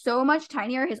 but it's so much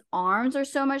tinier. His arms are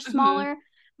so much Mm-hmm. smaller.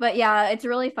 But yeah, it's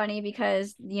really funny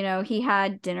because he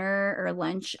had dinner or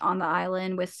lunch on the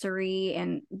island with Cirie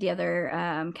and the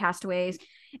other castaways,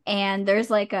 and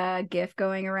there's like a gif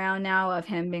going around now of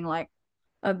him being like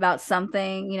about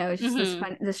something. It's just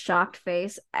Mm-hmm. this shocked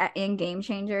face in Game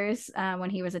Changers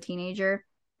when he was a teenager.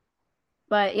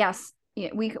 But yes, yeah,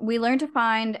 we learned to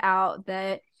find out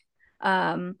that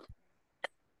um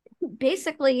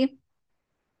basically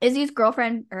Izzy's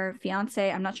girlfriend or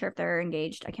fiance, I'm not sure if they're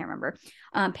engaged, I can't remember.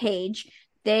 Paige,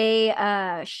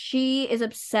 she is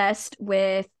obsessed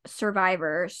with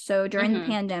Survivor. So during the Mm-hmm.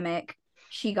 pandemic,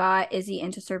 she got Izzy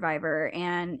into Survivor,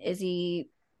 and Izzy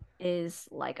is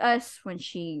like us when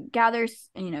she gathers,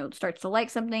 starts to like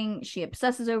something, she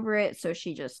obsesses over it. So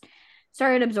she just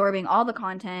started absorbing all the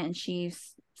content, and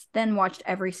she's then watched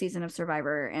every season of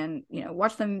Survivor and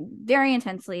watched them very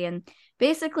intensely, and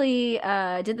basically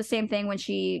did the same thing when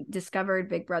she discovered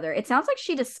Big Brother. It sounds like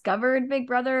she discovered Big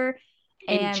Brother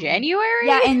In and January?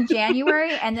 yeah, in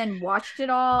January, and then watched it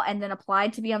all and then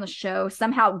applied to be on the show,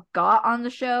 somehow got on the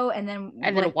show, and then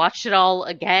And then like watched it all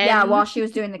yeah, again? while she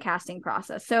was doing the casting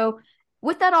process. So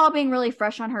with that all being really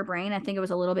fresh on her brain, I think it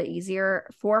was a little bit easier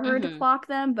for her to Mm-hmm. clock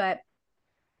them. But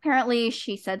apparently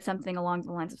she said something along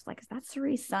the lines of like, is that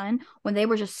Cirie's son? When they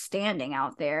were just standing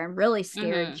out there and really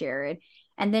scared Mm-hmm. Jared.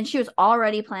 And then she was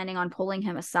already planning on pulling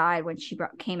him aside when she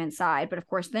came inside. But of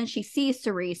course, then she sees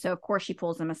Cirie. So of course she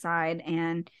pulls him aside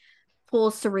and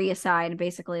pulls Cirie aside and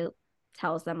basically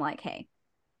tells them like, hey,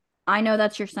 I know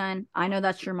that's your son. I know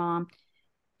that's your mom.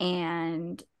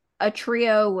 And a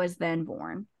trio was then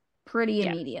born pretty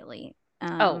Yeah. immediately.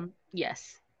 Oh,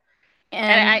 yes.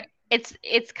 And And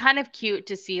it's kind of cute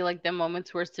to see like the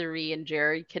moments where Cirie and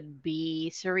Jared could be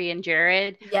Cirie and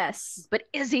Jared, yes, but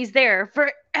Izzy's there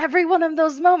for every one of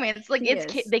those moments. Like she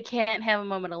is. they can't have a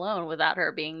moment alone without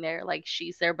her being there. Like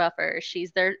she's their buffer,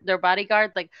 she's their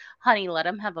bodyguard. Like, honey, let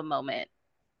them have a moment.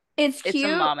 It's It's a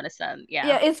cute. mom and a son. Yeah.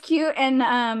 Yeah, it's cute. And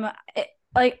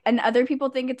and other people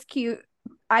think it's cute.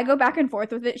 I go back and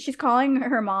forth with it. She's calling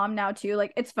her mom now too.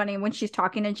 Like it's funny when she's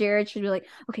talking to Jared, she'll be like,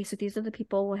 okay, so these are the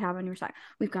people we'll have on your side.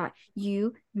 We've got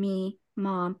you, me,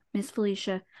 mom, Miss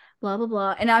Felicia, blah blah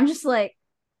blah. And I'm just like,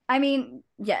 I mean,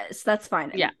 yes, that's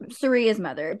Yeah, fine. Ciria's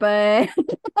mother, but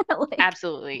like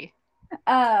absolutely.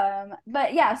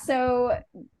 but yeah, so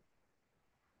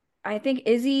I think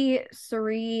Izzy,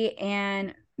 Cirie,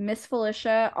 and Miss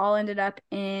Felicia all ended up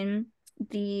in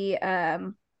the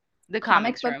The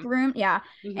comic comics book room. room. Yeah.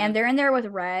 Hmm. And they're in there with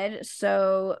Red.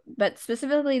 So, but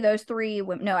specifically those three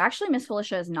women. No, actually, Miss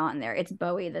Felicia is not in there. It's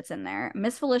Bowie that's in there.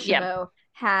 Miss Felicia, Yeah. though,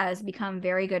 has become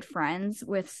very good friends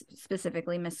with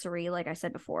specifically Miss Cirie, like I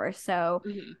said before. So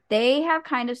Hmm. they have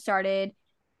kind of started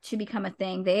to become a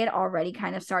thing. They had already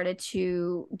kind of started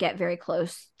to get very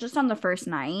close just on the first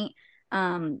night.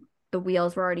 Um, the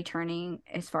wheels were already turning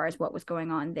as far as what was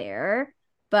going on there.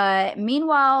 But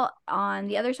meanwhile, on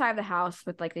the other side of the house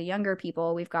with like the younger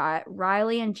people, we've got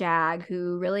Riley and Jag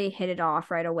who really hit it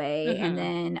off right away. And Hmm.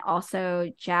 then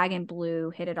also Jag and Blue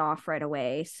hit it off right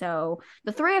away. So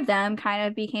the three of them kind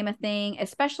of became a thing,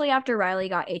 especially after Riley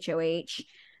got HOH.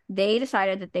 They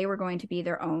decided that they were going to be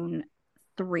their own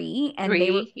three and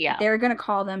Three. Yeah. they're going to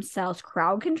call themselves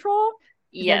crowd control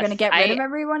because they're going to Yes. get rid of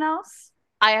everyone else.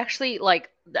 I actually like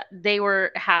they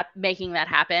were making that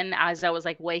happen as I was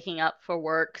like waking up for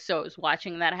work, so I was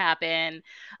watching that happen, and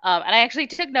I actually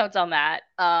took notes on that.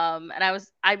 And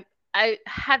I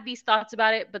had these thoughts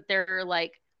about it, but they're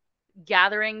like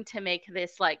gathering to make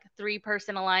this like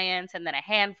 3-person alliance, and then a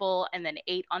handful, and then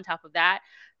 8 on top of that.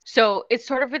 So it's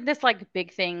sort of this like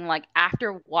big thing. Like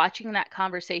after watching that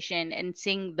conversation and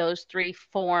seeing those three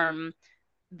form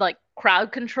like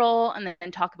crowd control, and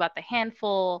then talk about the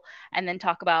handful, and then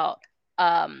talk about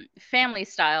family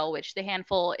style, which the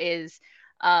handful is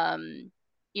um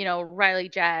Riley,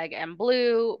 Jag, and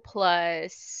Blue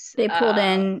plus They pulled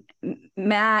in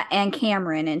Matt and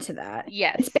Cameron into that.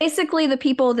 It's yes, basically the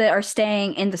people that are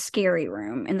staying in the scary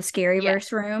room, in the yes.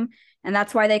 scaryverse room. And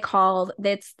that's why they called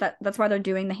that's why they're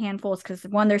doing the handfuls, because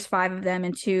one, there's 5 of them,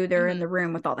 and two, they're in Hmm. the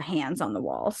room with all the hands on the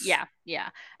walls. Yeah, yeah.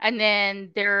 And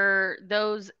then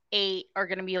those 8 are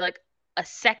going to be like a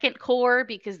second core,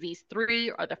 because these 3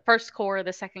 are the first core,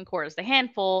 the second core is the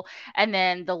handful, and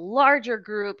then the larger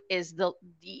group is the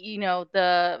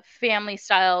family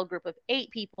style group of 8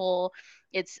 people.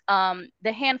 It's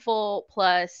the handful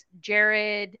plus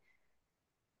Jared.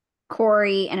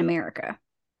 Corey and America.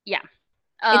 Yeah.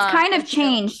 It's kind of And so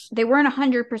changed. They weren't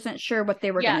 100% sure what they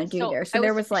were going yeah, to do so there. So I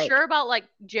there was was like, sure about like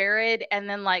Jared, and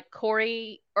then like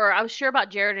Corey, or I was sure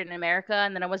about Jared in America,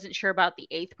 and then I wasn't sure about the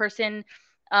 8th person.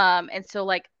 And so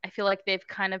like I feel like they've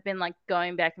kind of been like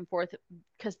going back and forth,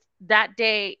 because that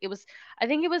day I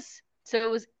think it was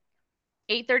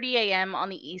 8:30 a.m. on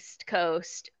the East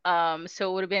Coast. So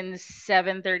it would have been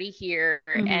 7:30 here,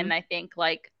 mm-hmm, and I think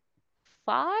like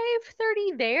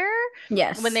 5:30 there when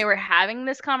yes. they were having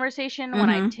this conversation when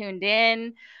I Mm-hmm. tuned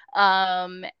in.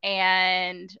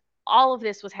 And all of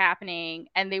this was happening,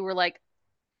 and they were like,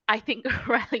 I think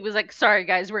Riley was like, "Sorry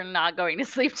guys, we're not going to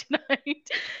sleep tonight."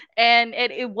 And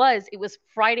it was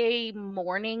Friday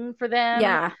morning for them.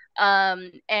 Yeah.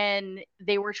 And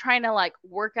they were trying to like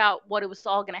work out what it was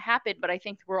all going to happen, but I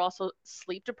think we're also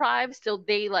sleep deprived. So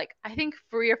they like, I think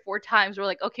 3 or 4 times were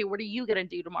like, "Okay, what are you going to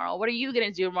do tomorrow? What are you going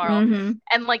to do tomorrow?" Mm-hmm.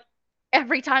 And like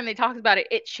every time they talked about it,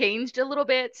 it changed a little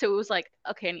bit. So it was like,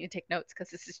 okay, I need to take notes because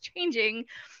this is changing.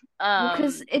 Well,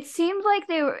 because Um, it seemed like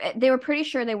they were pretty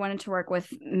sure they wanted to work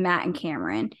with Matt and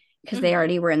Cameron because they mhm.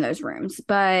 already were in those rooms.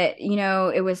 But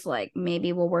it was like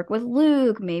maybe we'll work with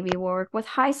Luke, maybe we'll work with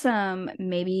Heisem,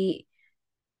 maybe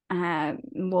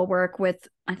will work with,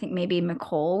 I think maybe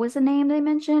McCole was the name they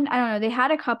mentioned. I don't know. They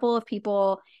had a couple of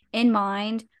people in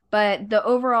mind, but the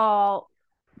overall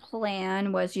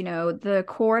plan was, the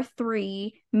core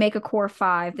three, make a core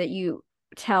five that you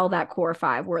tell that core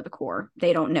five we're the core.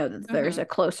 They don't know that there's Mm-hmm. a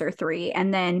closer three,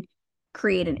 and then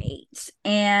create an eight.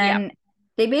 Yeah. And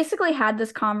they basically had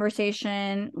this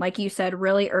conversation, like you said,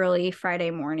 really early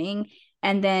Friday morning.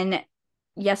 And then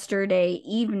yesterday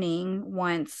evening,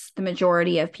 once the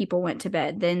majority of people went to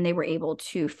bed, then they were able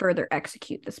to further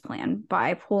execute this plan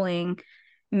by pulling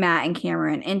Matt and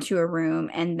Cameron into a room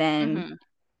and then Mm-hmm.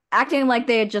 acting like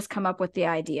they had just come up with the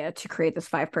idea to create this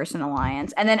 5-person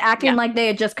alliance, and then acting Yeah. like they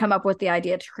had just come up with the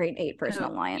idea to create an 8-person Yeah.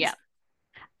 alliance.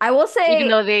 I will Even say,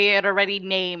 though they had already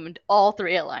named all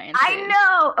three I alliances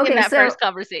know. in Okay, that so first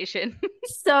conversation.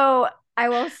 so I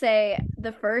will say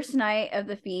the first night of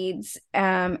the feeds,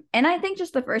 and I think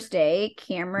just the first day,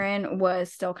 Cameron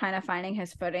was still kind of finding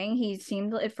his footing. He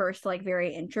seemed at first like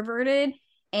very introverted,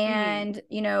 Mm-hmm.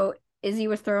 and Izzy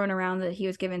was throwing around that he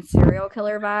was given serial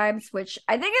killer vibes, which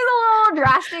I think is a little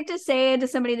drastic to say to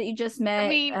somebody that you just I met.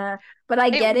 mean, But I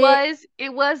it get it. was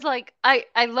it was like I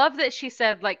love that she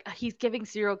said like he's giving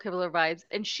serial killer vibes,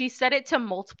 and she said it to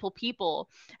multiple people.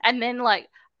 And then like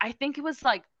I think it was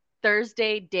like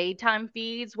Thursday daytime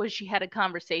feeds when she had a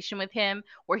conversation with him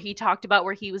where he talked about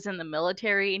where he was in the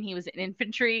military and he was in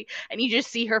infantry, and you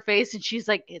just see her face and she's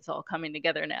like, it's all coming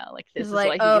together now, like She's this is like,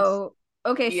 why he gets, oh,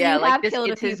 okay, so yeah, you like have this, killed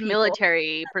a it's few his people.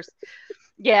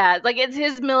 yeah, like it's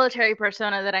his military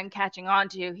persona that I'm catching on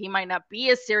to. He might not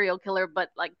be a serial killer, but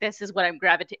like this is what I'm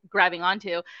grabbing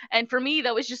onto. And for me,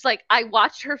 that was just like I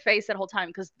watched her face that whole time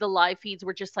because the live feeds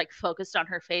were just like focused on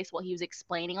her face while he was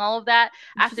explaining all of that.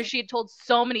 And she's After like, she had told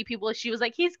so many people, she was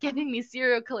like, "He's giving me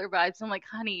serial killer vibes." I'm like,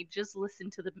 "Honey, just listen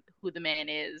to the who the man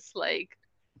is." Like,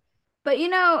 but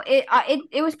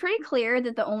it was pretty clear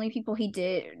that the only people he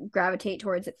did gravitate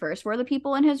towards at first were the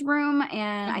people in his room,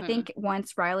 and I mm-hmm, think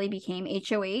once Riley became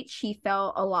HOH, he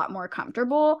felt a lot more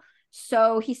comfortable.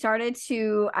 So he started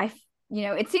to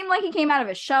it seemed like he came out of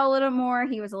his shell a little more.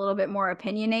 He was a little bit more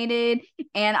opinionated,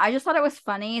 and I just thought it was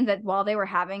funny that while they were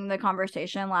having the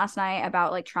conversation last night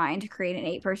about like trying to create an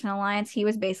 8-person alliance, he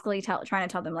was basically trying to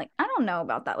tell them like, I don't know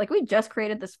about that. Like we just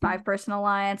created this 5-person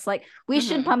alliance. Like we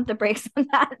should mm-hmm. pump the brakes on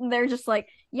that. And they're just like,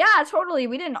 yeah, totally.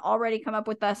 We didn't already come up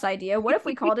with this idea. What if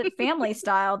we called it family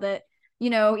style? That,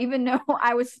 even though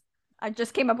I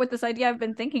just came up with this idea, I've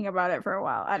been thinking about it for a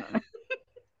while. I don't know.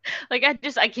 Like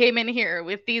I came in here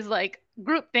with these like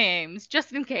group names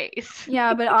just in case.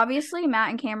 Yeah, but obviously Matt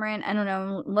and Cameron, I don't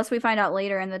know, unless we find out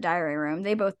later in the diary room,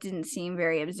 they both didn't seem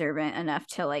very observant enough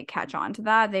to like catch on to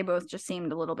that. They both just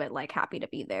seemed a little bit like happy to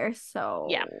be there.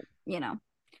 Yeah. So,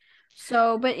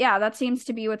 So, but yeah, that seems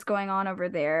to be what's going on over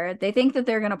there. They think that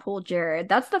they're going to pull Jared.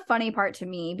 That's the funny part to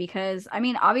me because, I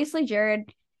mean, obviously,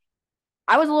 Jared,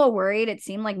 I was a little worried. It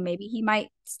seemed like maybe he might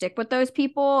stick with those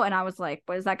people. And I was like,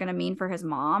 what is that going to mean for his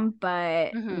mom?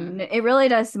 But Mm-hmm. it really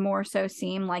does more so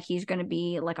seem like he's going to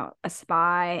be like a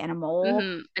spy and a mole.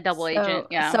 Mm-hmm. A double agent. So,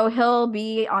 Yeah. so he'll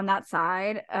be on that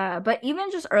side. But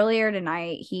even just earlier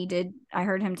tonight, I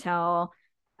heard him tell,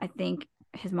 I think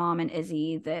his mom and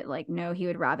Izzy that like, no, he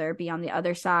would rather be on the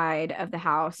other side of the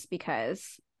house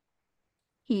because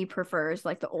he prefers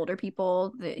like the older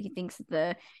people, that he thinks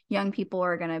the young people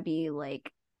are going to be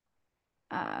like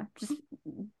just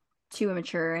too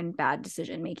immature and bad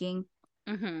decision making.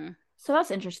 Mm-hmm. So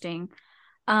that's interesting.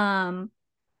 Um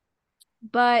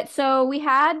but so we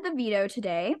had the veto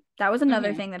today. That was another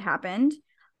Mm-hmm. thing that happened.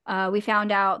 We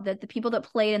found out that the people that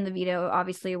played in the veto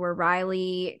obviously were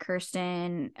Riley,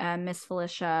 Kirsten, Miss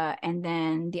Felicia, and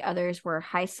then the others were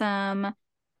Hisam,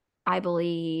 I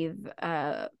believe,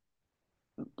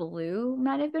 Blue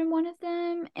might have been one of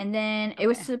them, and then it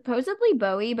was Okay. supposedly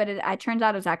Bowie, but it turns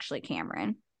out it was actually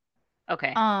Cameron.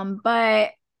 Okay.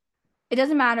 But it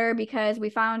doesn't matter because we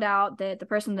found out that the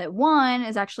person that won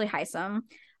is actually Hisam.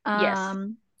 Yes.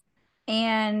 Um,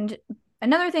 and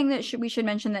another thing that we should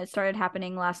mention that started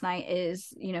happening last night is,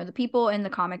 the people in the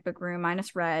comic book room,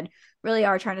 minus Red, really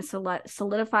are trying to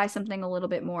solidify something a little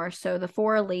bit more. So the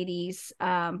 4 ladies,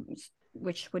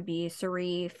 which would be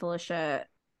Cirie, Felicia,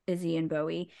 Izzy, and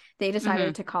Bowie, they Mm-hmm.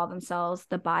 decided to call themselves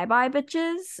the Bye Bye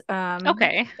Bitches.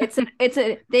 Okay.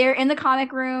 They're in the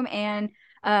comic room, and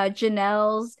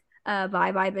Janelle's Bye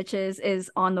Bye Bitches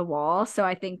is on the wall. So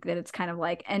I think that it's kind of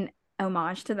like an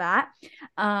homage to that.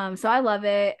 So I love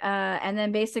it. And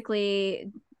then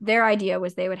basically their idea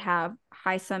was they would have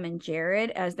Hisam and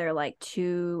Jared as their like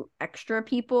 2 extra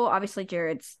people. Obviously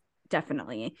Jared's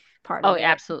definitely part Oh, of it,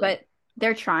 absolutely. but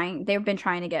they've been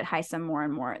trying to get Hisam more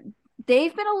and more.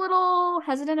 they've been a little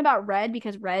hesitant about Red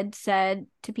because Red said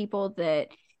to people that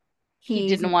He he's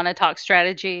didn't want to talk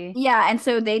strategy. yeah, and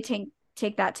so they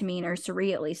take that to mean, or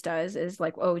Cirie at least does, is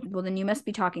like, oh, well, then you must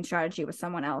be talking strategy with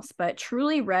someone else. But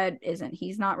truly, Red isn't.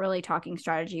 He's not really talking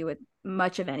strategy with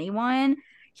much of anyone.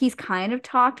 He's kind of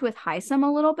talked with Heisem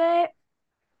a little bit,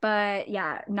 but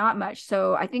yeah, not much.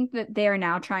 So I think that they are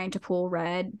now trying to pull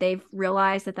Red. They've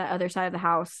realized that that other side of the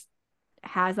house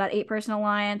has that 8-person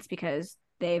alliance because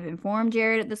they've informed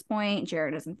Jared at this point.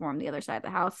 Jared has informed the other side of the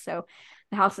house. So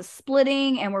the house is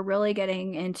splitting and we're really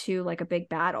getting into like a big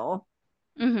battle.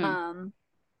 Hmm. Um,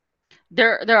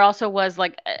 There also was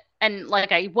like and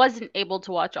like I wasn't able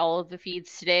to watch all of the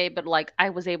feeds today, but like I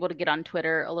was able to get on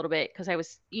Twitter a little bit because I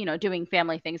was, doing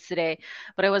family things today.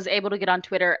 But I was able to get on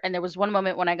Twitter, and there was one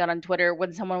moment when I got on Twitter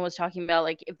when someone was talking about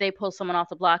like if they pull someone off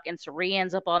the block and Cirie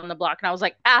ends up on the block, and I was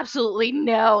like, absolutely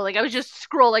no. Like I was just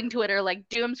scrolling Twitter, like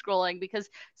doom scrolling, because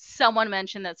someone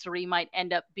mentioned that Cirie might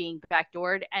end up being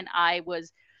backdoored, and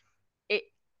it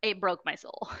it broke my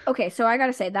soul. okay, so I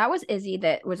gotta say that was Izzy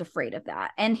that was afraid of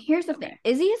that. And here's the thing: Okay.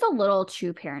 Izzy is a little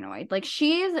too paranoid. Like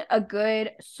she's a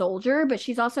good soldier, but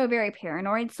she's also a very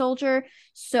paranoid soldier.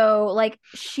 So like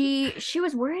she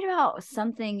was worried about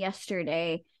something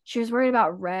yesterday. She was worried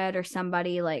about Red or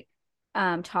somebody like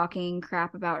talking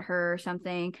crap about her or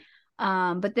something.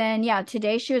 But then yeah,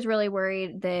 today she was really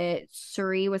worried that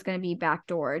Cirie was going to be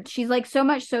backdoored. She's like so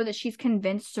much so that she's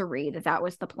convinced Cirie that that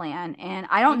was the plan. And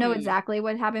I don't know Hmm. exactly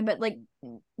what happened, but like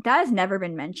that has never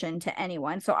been mentioned to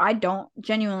anyone. So I don't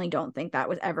genuinely don't think that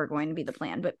was ever going to be the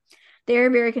plan. But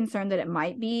they're very concerned that it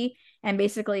might be, and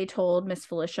basically told Miss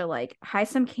Felicia like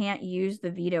Heisem can't use the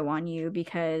veto on you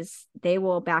because they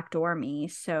will backdoor me.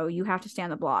 So you have to stay on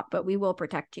the block, but we will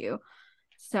protect you.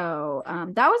 So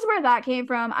that was where that came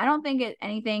from. I don't think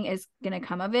anything is going to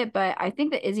come of it, but I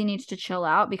think that Izzy needs to chill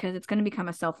out because it's going to become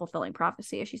a self-fulfilling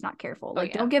prophecy if she's not careful. Oh Like,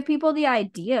 yeah. don't give people the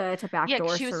idea to Yeah, 'cause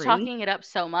backdoor she was Cirie. talking it up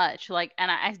so much. Like, and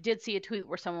I did see a tweet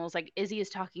where someone was like, Izzy is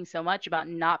talking so much about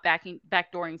not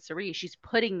backdooring Cerise. She's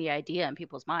putting the idea in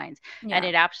people's minds. And Yeah,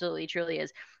 it absolutely truly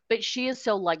is. But she is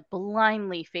so like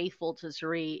blindly faithful to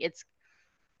Cerise. It's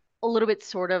a little bit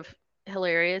sort of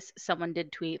hilarious. Someone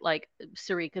did tweet like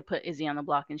Cerise could put Izzy on the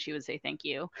block and she would say thank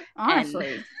you. And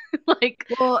honestly. like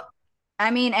Well,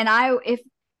 I mean, and I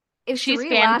if she's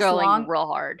Cirie lasts fangirling long, real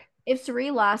hard. if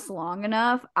Cirie lasts long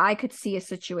enough, I could see a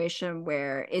situation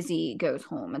where Izzy goes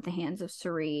home at the hands of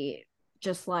Cirie,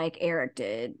 just like Eric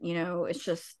did. You know, it's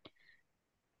just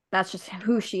that's just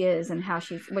who she is and how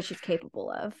she's what she's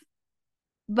capable of.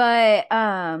 But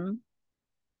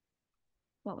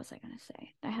what was I going to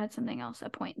say? I had something else, a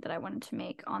point that I wanted to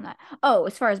make on that. Oh,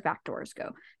 as far as backdoors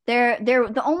go, they're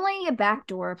the only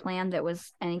backdoor plan that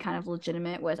was any kind of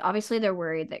legitimate was obviously they're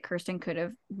worried that Kirsten could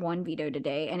have won veto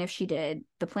today, and if she did,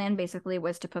 the plan basically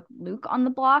was to put Luke on the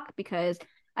block because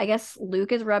I guess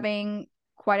Luke is rubbing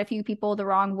quite a few people the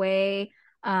wrong way.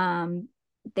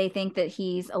 They think that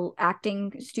he's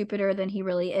acting stupider than he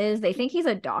really is. They think he's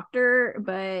a doctor,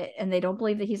 and they don't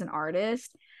believe that he's an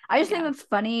artist. I just think Yeah. that's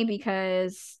funny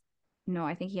because no,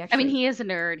 I think he I mean, actually he is a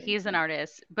nerd. He's an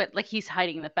artist, but like he's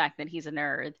hiding the fact that he's a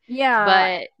nerd. yeah,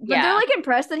 But but they're yeah, like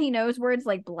impressed that he knows words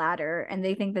like bladder and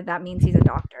they think that that means he's a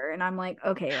doctor and I'm like,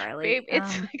 "Okay, babe, Riley.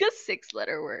 it's like a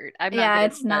six-letter word. I'm not Yeah, good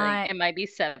at it's spelling. not It might be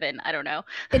seven. I don't know.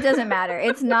 it doesn't matter.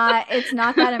 It's not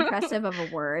that impressive of a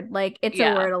word. Like it's a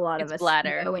Yeah, word a lot of it's us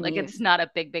bladder. know and Like it's use. not a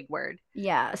big word.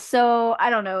 Yeah. So, I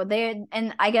don't know. They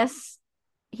and I guess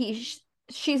he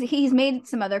he's made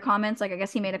some other comments like I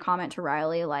guess he made a comment to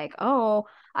Riley like, "Oh,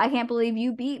 I can't believe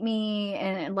you beat me,"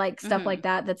 and like stuff Hmm. like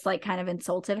that that's like kind of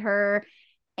insulted her,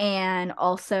 and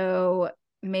also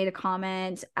made a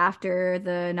comment after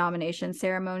the nomination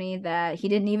ceremony that he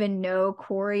didn't even know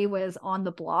Corey was on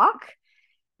the block.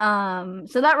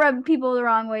 So that rubbed people the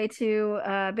wrong way too.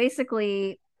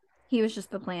 Basically he was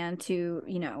just the plan to,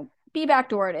 be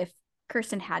backdoored if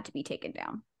Kirsten had to be taken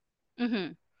down.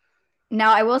 Hmm.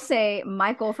 Now, I will say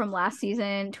Michael from last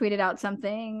season tweeted out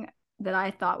something that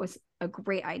I thought was a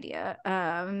great idea.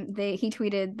 He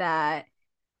tweeted that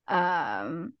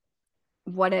um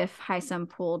what if Heisem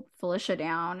pulled Felicia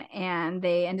down and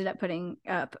they ended up putting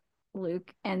up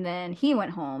Luke and then he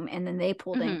went home and then they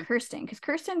pulled in Hmm. Kirsten because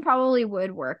Kirsten probably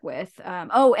would work with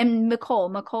oh, and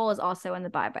Nicole is also in the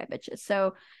Bye Bye Bitches.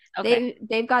 So Okay.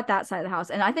 they've got that side of the house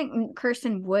and I think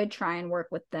Kirsten would try and work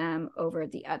with them over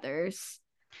the others.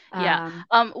 Yeah.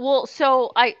 Um, Well,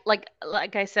 so like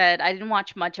I said, I didn't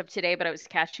watch much of today, but I was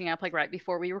catching up like right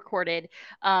before we recorded.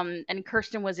 And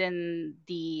Kirsten was in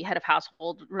the head of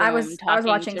household room I was talking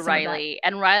watching to some of that. Riley,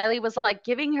 and Riley was like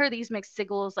giving her these mixed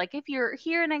signals, like if you're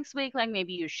here next week, like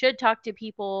maybe you should talk to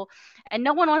people. And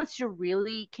no one wants to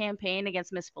really campaign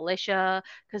against Miss Felicia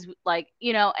because like,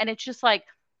 and it's just like,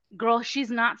 girl, she's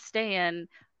not staying.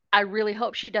 I really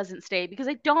hope she doesn't stay because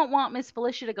I don't want Miss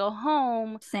Felicia to go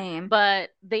home, Same.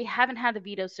 but they haven't had the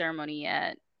veto ceremony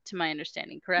yet, to my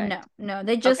understanding, No, correct? no,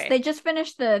 Okay. they just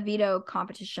finished the veto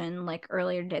competition like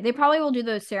earlier today. They probably will do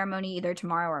the ceremony either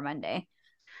tomorrow or Monday.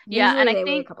 Yeah, and Usually I they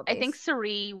wait a think couple I think days.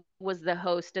 Cirie was the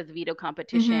host of the veto Mm-hmm.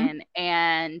 competition,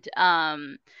 and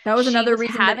That was she another was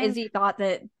reason that having Izzy thought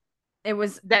that it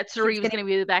was that she was Cirie was getting. going to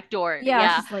be the back door. Yeah,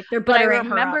 Yeah. she's like they're But I buttering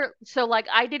her up. remember, so like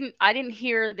I didn't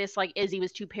hear this like Izzy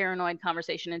was too paranoid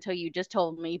conversation until you just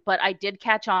told me, but I did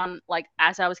catch on like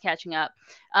as I was catching up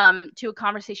to a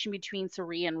conversation between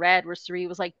Cirie and Red where Cirie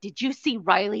was like, "Did you see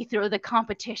Riley throw the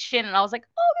competition?" And I was like,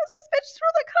 "Oh, this bitch threw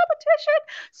the competition."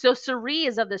 So Cirie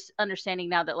is of this understanding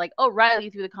now that like, oh,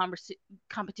 Riley threw the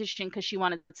competition because she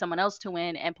wanted someone else to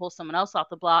win and pull someone else off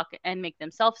the block and make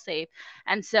themselves safe.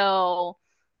 And so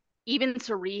even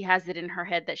Cirie has it in her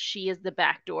head that she is the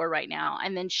back door right now.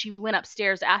 And then she went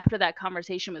upstairs after that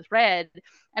conversation with Red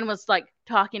and was like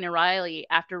talking to Riley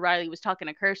after Riley was talking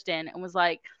to Kirsten and was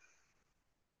like,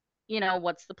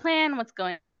 what's the plan? What's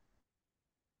going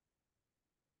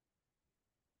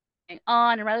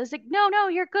on? And Riley's like, no, no,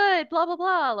 you're good, blah, blah,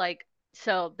 blah. Like,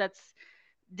 so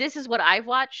this is what I've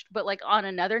watched. But like on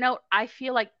another note, I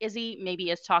feel like Izzy maybe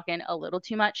is talking a little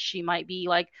too much. She might be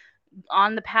like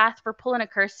on the path for pulling a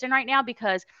Kirsten right now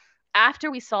because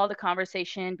after we saw the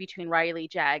conversation between Riley,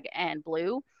 Jag, and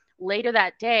Blue, later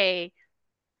that day,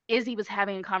 Izzy was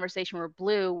having a conversation with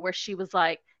Blue where she was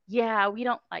like, yeah, we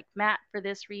don't like Matt for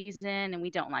this reason and we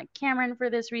don't like Cameron for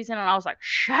this reason. And I was like,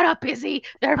 shut up, Izzy.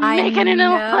 They're I making an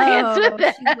alliance with know.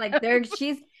 them. She's like there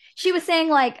she was saying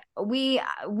like we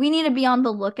need to be on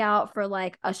the lookout for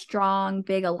like a strong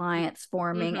big alliance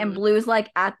forming and Mm-hmm. Blue's like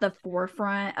at the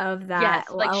forefront of that Yes,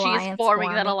 like she is alliance forming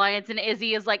that forming. alliance, and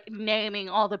Izzy is like naming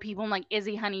all the people. I'm like,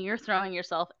 Izzy, honey, you're throwing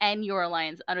yourself and your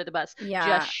alliance under the bus. Just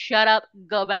Yeah. shut up,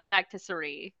 go back to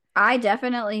Cirie. I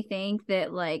definitely think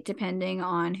that like depending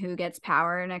on who gets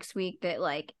power next week that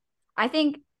like I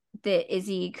think that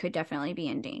Izzy could definitely be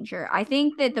in danger. I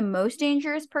think that the most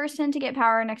dangerous person to get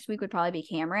power next week would probably be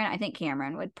Cameron. I think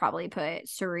Cameron would probably put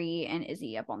Cirie and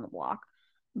Izzy up on the block.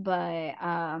 But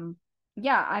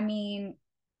yeah, I mean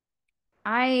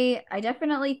I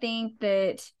definitely think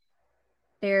that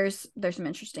there's some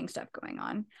interesting stuff going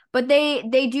on, but they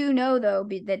do know though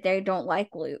that they don't like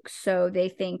Luke, so they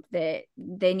think that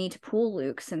they need to pull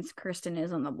Luke since Kirsten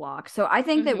is on the block. So I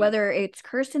think that Mm-hmm. whether it's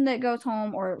Kirsten that goes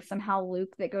home or somehow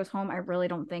Luke that goes home, I really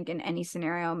don't think in any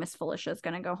scenario Miss Felicia is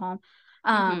going to go home.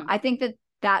 Mm-hmm. I think that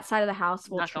that side of the house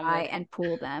will Knock on try wood. and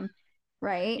pull them,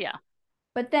 right? Yeah.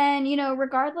 But then,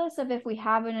 regardless of if we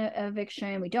have an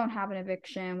eviction, we don't have an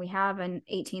eviction, we have an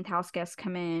 18th house guest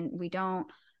come in, we don't.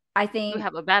 I We think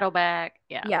have a battle back.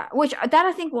 Yeah. yeah, which that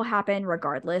I think will happen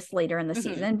regardless later in the Mm-hmm.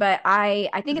 season, but I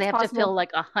think Because they it's have to possible. fill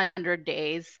like 100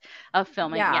 days of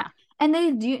filming. Yeah. Yeah. And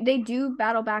they do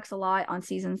battle backs a lot on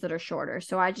seasons that are shorter.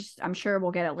 So I'm sure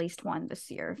we'll get at least one this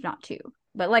year, if not two.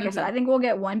 But like I said, Mm-hmm. I think we'll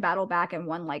get one battle back and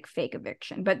one like fake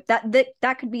eviction. But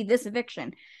that could be this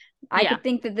eviction. I Yeah. could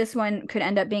think that this one could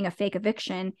end up being a fake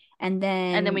eviction and And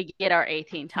then then we get our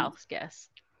 18th house guest.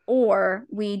 or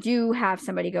we do have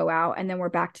somebody go out and then we're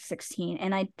back to 16.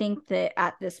 And I think that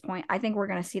at this point, I think we're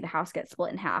going to see the house get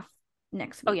split in half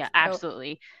next Oh week. yeah, So,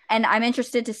 absolutely. and I'm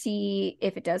interested to see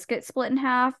if it does get split in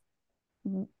half,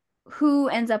 who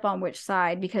ends up on which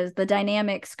side, because the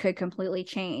dynamics could completely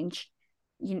change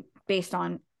based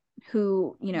on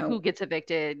who, Who gets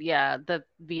evicted? Yeah, the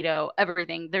veto,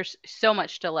 everything. There's so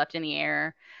much still left in the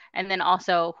air. And then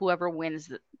also whoever wins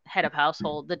the head of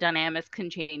household, the dynamics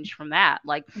can change from that.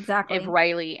 Like if exactly.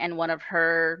 Riley and one of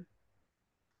her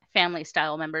family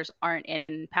style members aren't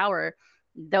in power,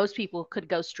 those people could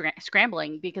go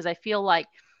scrambling because I feel like,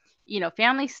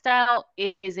 family style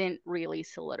isn't really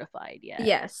solidified yet.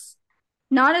 Yes.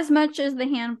 Not as much as the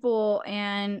handful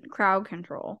and crowd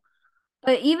control.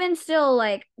 But even still,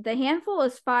 like the handful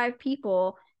is 5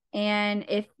 people. And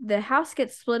if the house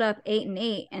gets split up 8 and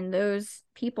 8, and those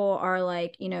people are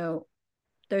like,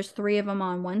 there's 3 of them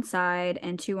on one side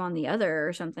and 2 on the other,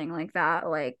 or something like that,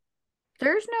 like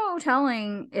there's no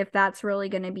telling if that's really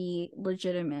going to be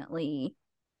legitimately,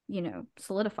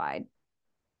 solidified.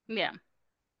 Yeah.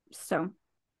 So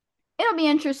it'll be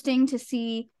interesting to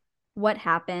see. what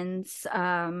happens.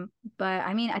 But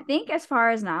I mean, I think as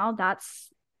far as now, that's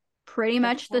pretty That's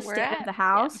much the where we're state of at. the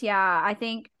Yeah. house. Yeah, I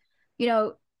think, you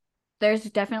know, there's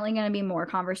definitely going to be more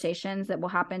conversations that will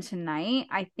happen tonight.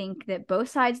 I think that both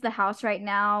sides of the house right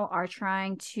now are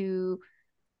trying to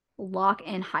lock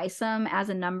in Heisem as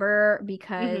a number Mm-hmm.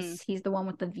 because he's the one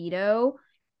with the veto.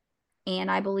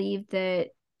 And I believe that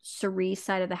Cirie's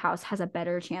side of the house has a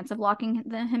better chance of locking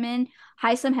him in.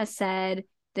 Heisem has said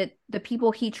that the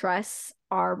people he trusts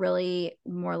are really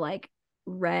more like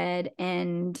Red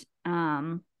and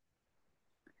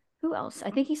who else?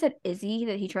 I think he said Izzy,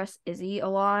 that he trusts Izzy a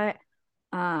lot.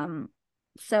 Um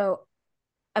so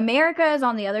America is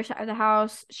on the other side of the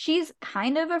house. She's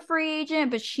kind of a free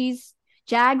agent, but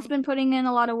Jag's been putting in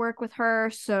a lot of work with her,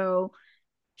 so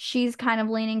she's kind of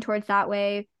leaning towards that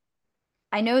way.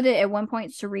 I know that at one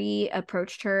point Cirie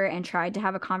approached her and tried to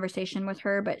have a conversation with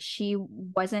her, but she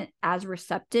wasn't as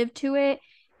receptive to it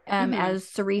Mm-hmm. as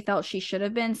Cirie felt she should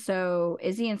have been. So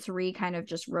Izzy and Cirie kind of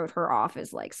just wrote her off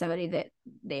as like somebody that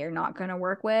they are not going to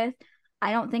work with.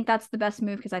 I don't think that's the best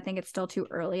move because I think it's still too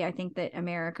early. I think that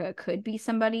America could be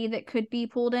somebody that could be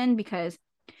pulled in because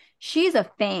she's a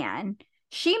fan.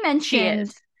 She She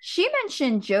is. mentioned she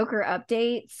mentioned Joker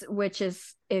updates, which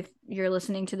is if you're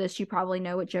listening to this, you probably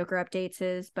know what Joker updates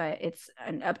is, but it's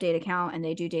an update account and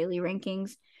they do daily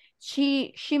rankings.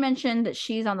 She mentioned that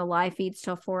she's on the live feeds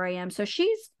till 4 a.m. So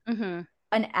she's Mm-hmm.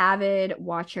 an avid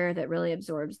watcher that really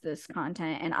absorbs this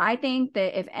content. And I think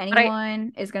that if But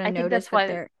anyone is gonna I think notice that's that why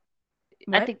they're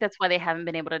I what? think that's why they haven't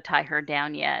been able to tie her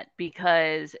down yet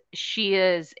because she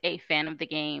is a fan of the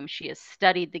game. She has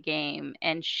studied the game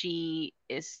and she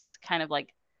is kind of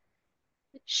like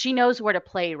she knows where to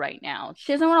play right now.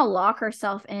 She doesn't want to lock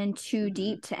herself in too Hmm.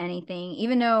 deep to anything,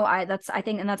 even though I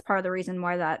think, and that's part of the reason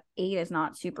why that 8 is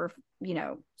not super,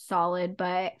 solid.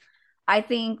 But I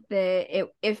think that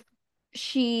if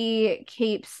she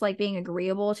keeps like being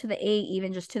agreeable to the 8,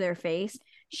 even just to their face,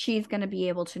 she's going to be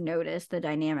able to notice the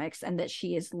dynamics and that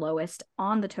she is lowest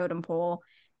on the totem pole.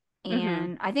 Hmm.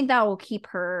 And I think that will keep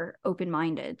her open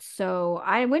minded. So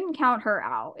I wouldn't count her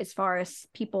out as far as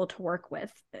people to work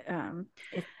with.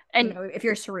 If And if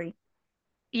you're Suri.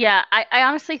 yeah, I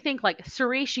honestly think like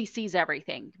Cirie, she sees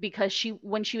everything because she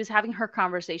when she was having her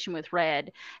conversation with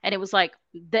Red, and it was like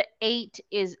the 8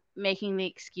 is making the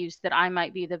excuse that I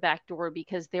might be the back door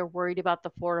because they're worried about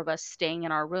the 4 of us staying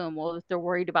in our room. Well, if they're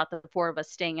worried about the 4 of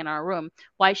us staying in our room,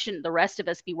 why shouldn't the rest of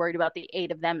us be worried about the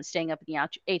 8 of them staying up in the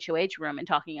HOH room and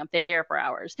talking up there for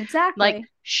hours? Like Exactly.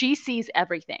 she sees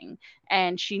everything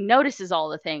and she notices all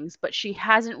the things, but she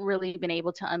hasn't really been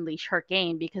able to unleash her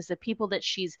game because the people that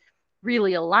she's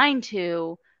really aligned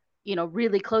to,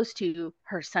 really close to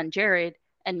her son Jared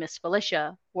and Miss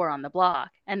Felicia were on the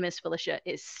block, and Miss Felicia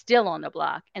is still on the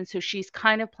block. And so she's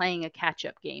kind of playing a catch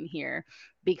up game here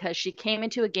because she came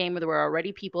into a game where there were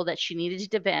already people that she needed to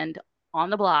defend on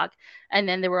the block. And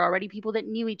then there were already people that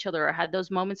knew each other or had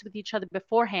those moments with each other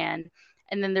beforehand.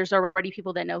 And then there's already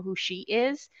people that know who she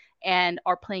is and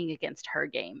are playing against her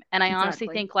game. And I honestly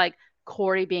Exactly. think like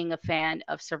Corey being a fan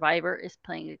of Survivor is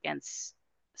playing against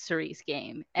Cirie's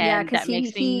game, Yeah, and because that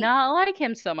makes me not like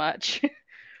him so much.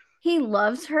 he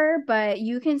loves her, but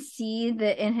you can see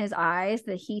that in his eyes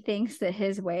that he thinks that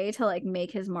his way to like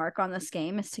make his mark on this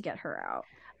game is to get her out.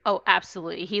 Oh,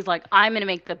 absolutely. He's like, I'm gonna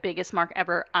make the biggest mark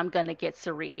ever. I'm gonna get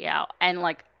Cirie out, and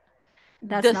like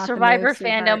That's the not the move, Survivor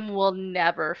sweetheart. fandom will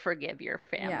never forgive your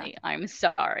Yeah. family. I'm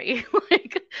sorry.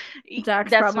 Like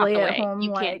Jack's that's not probably the at way. home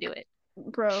You can't like, do it.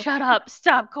 bro. Shut up.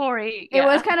 Stop, Corey. It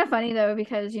was Yeah. kind of funny though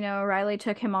because Riley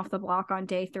took him off the block on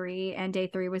day 3, and day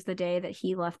 3 was the day that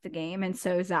he left the game, and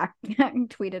so Zach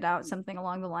tweeted out something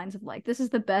along the lines of like, "This is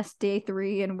the best day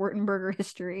 3 in Wurtenberger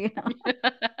history."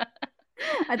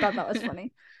 I thought that was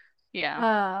funny. Yeah.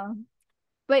 Uh,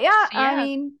 but yeah, So I yeah,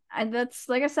 mean, that's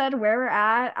like I said, where we're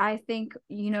at. I think,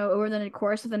 over the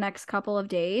course of the next couple of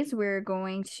days, we're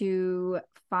going to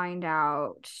find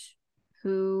out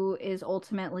who is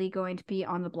ultimately going to be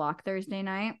on the block Thursday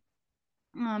night.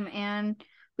 And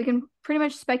we can pretty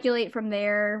much speculate from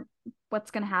there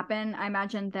what's going to happen. I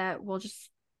imagine that we'll just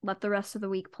let the rest of the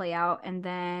week play out, and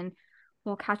then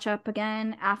we'll catch up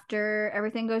again after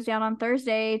everything goes down on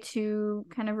Thursday to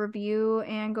kind of review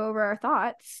and go over our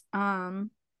thoughts.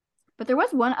 But there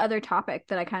was one other topic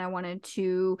that I kind of wanted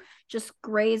to just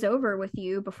graze over with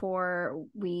you before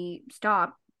we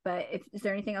stop. But is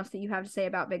there anything else that you have to say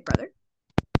about Big Brother?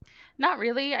 not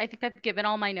really. I think I've given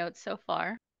all my notes so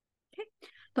far. Okay.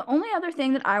 The only other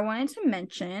thing that I wanted to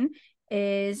mention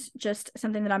is just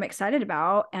something that I'm excited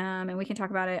about. And we can talk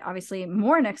about it obviously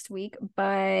more next week.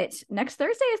 But next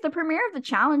Thursday is the premiere of the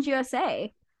Challenge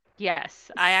USA. Yes,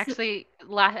 I actually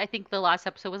I think the last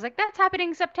episode was like that's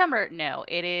happening September. No,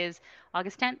 it is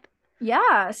August 10th. Yeah,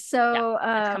 Yeah, so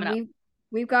it's coming up.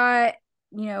 we've got,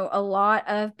 a lot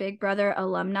of Big Brother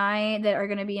alumni that are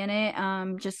going to be in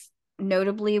it. Just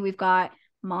notably, we've got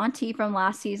Monty from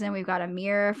last season, we've got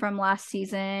Amir from last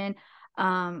season,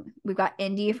 we've got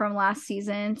Indy from last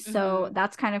season, so Hmm.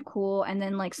 that's kind of cool. And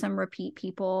then like some repeat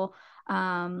people.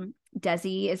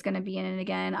 Desi is going to be in it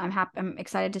again. I'm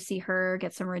excited to see her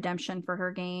get some redemption for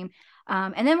her game.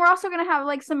 And then we're also going to have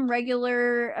like some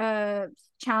regular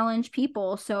challenge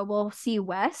people. So we'll see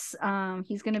Wes.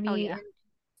 He's going to Oh be yeah.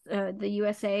 in the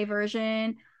USA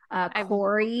version. I've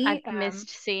Corey, I've missed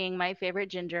seeing my favorite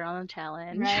ginger on the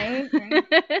challenge. right,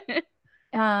 right.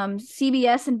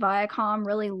 CBS and Viacom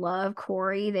really love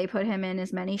Corey. They put him in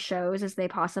as many shows as they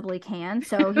possibly can,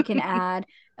 so he can add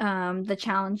the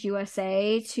Challenge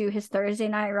USA to his Thursday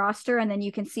night roster, and then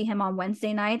you can see him on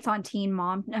Wednesday nights on Teen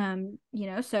Mom.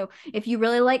 So if you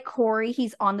really like Corey,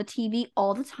 he's on the TV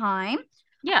all the time.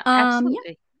 Yeah, Yeah.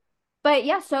 absolutely. But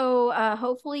yeah, so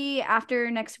hopefully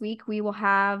after next week we will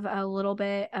have a little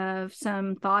bit of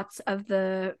some thoughts of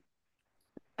the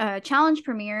challenge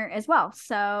premiere as well.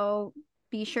 So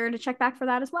be sure to check back for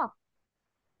that as well.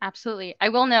 Absolutely. I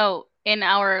will know in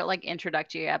our like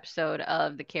introductory episode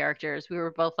of the characters, we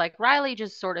were both like Riley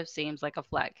just sort of seems like a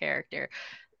flat character.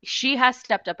 She has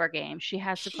stepped up her game. She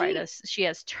has surprised She, us. She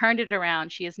has turned it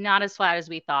around. She is not as flat as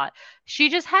we thought. She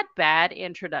just had bad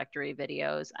introductory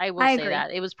videos. I will I say agree.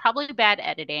 that. It was probably bad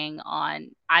editing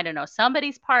on, I don't know,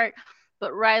 somebody's part.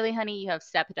 But Riley, honey, you have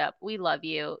stepped up. We love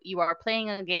you. You are playing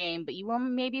a game, but you will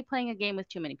maybe playing a game with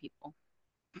too many people.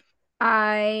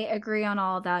 I agree on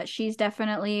all of that. She's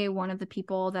definitely one of the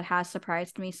people that has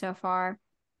surprised me so far.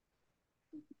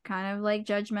 Kind of like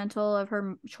judgmental of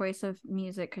her choice of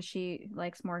music because she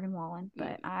likes Morgan Wallen,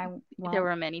 but There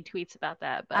were many tweets about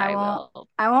that, but I I won't, will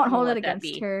I won't we'll but let that against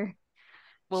be. her.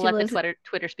 We'll She let the lives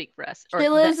Twitter speak for us she or the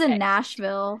lives in X.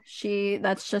 Nashville.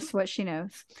 That's just what she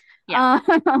knows. Yeah.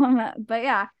 But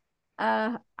yeah,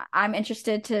 uh, I'm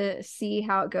interested to see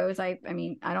how it goes. I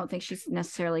mean, I don't think she's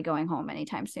necessarily going home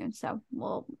anytime soon. So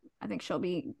I think she'll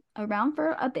be around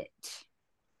for a bit.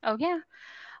 Oh yeah.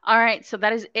 All right, so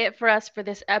that is it for us for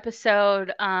this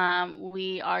episode.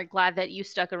 We are glad that you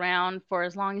stuck around for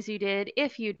as long as you did.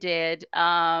 If you did,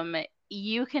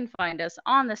 you can find us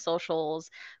on the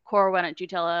socials. Cora, why don't you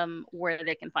tell them where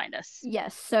they can find us?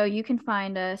 Yes, so you can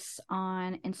find us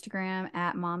on Instagram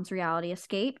at Mom's Reality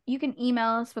Escape. You can email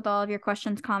us with all of your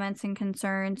questions, comments, and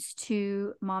concerns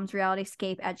to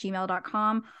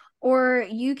momsrealityescape@gmail.com, or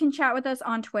you can chat with us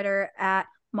on Twitter at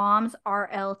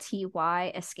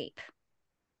momsrlty escape.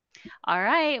 All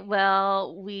right,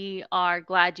 well, we are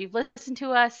glad you've listened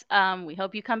to us. We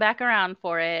hope you come back around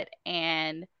for it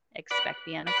and expect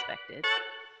the unexpected.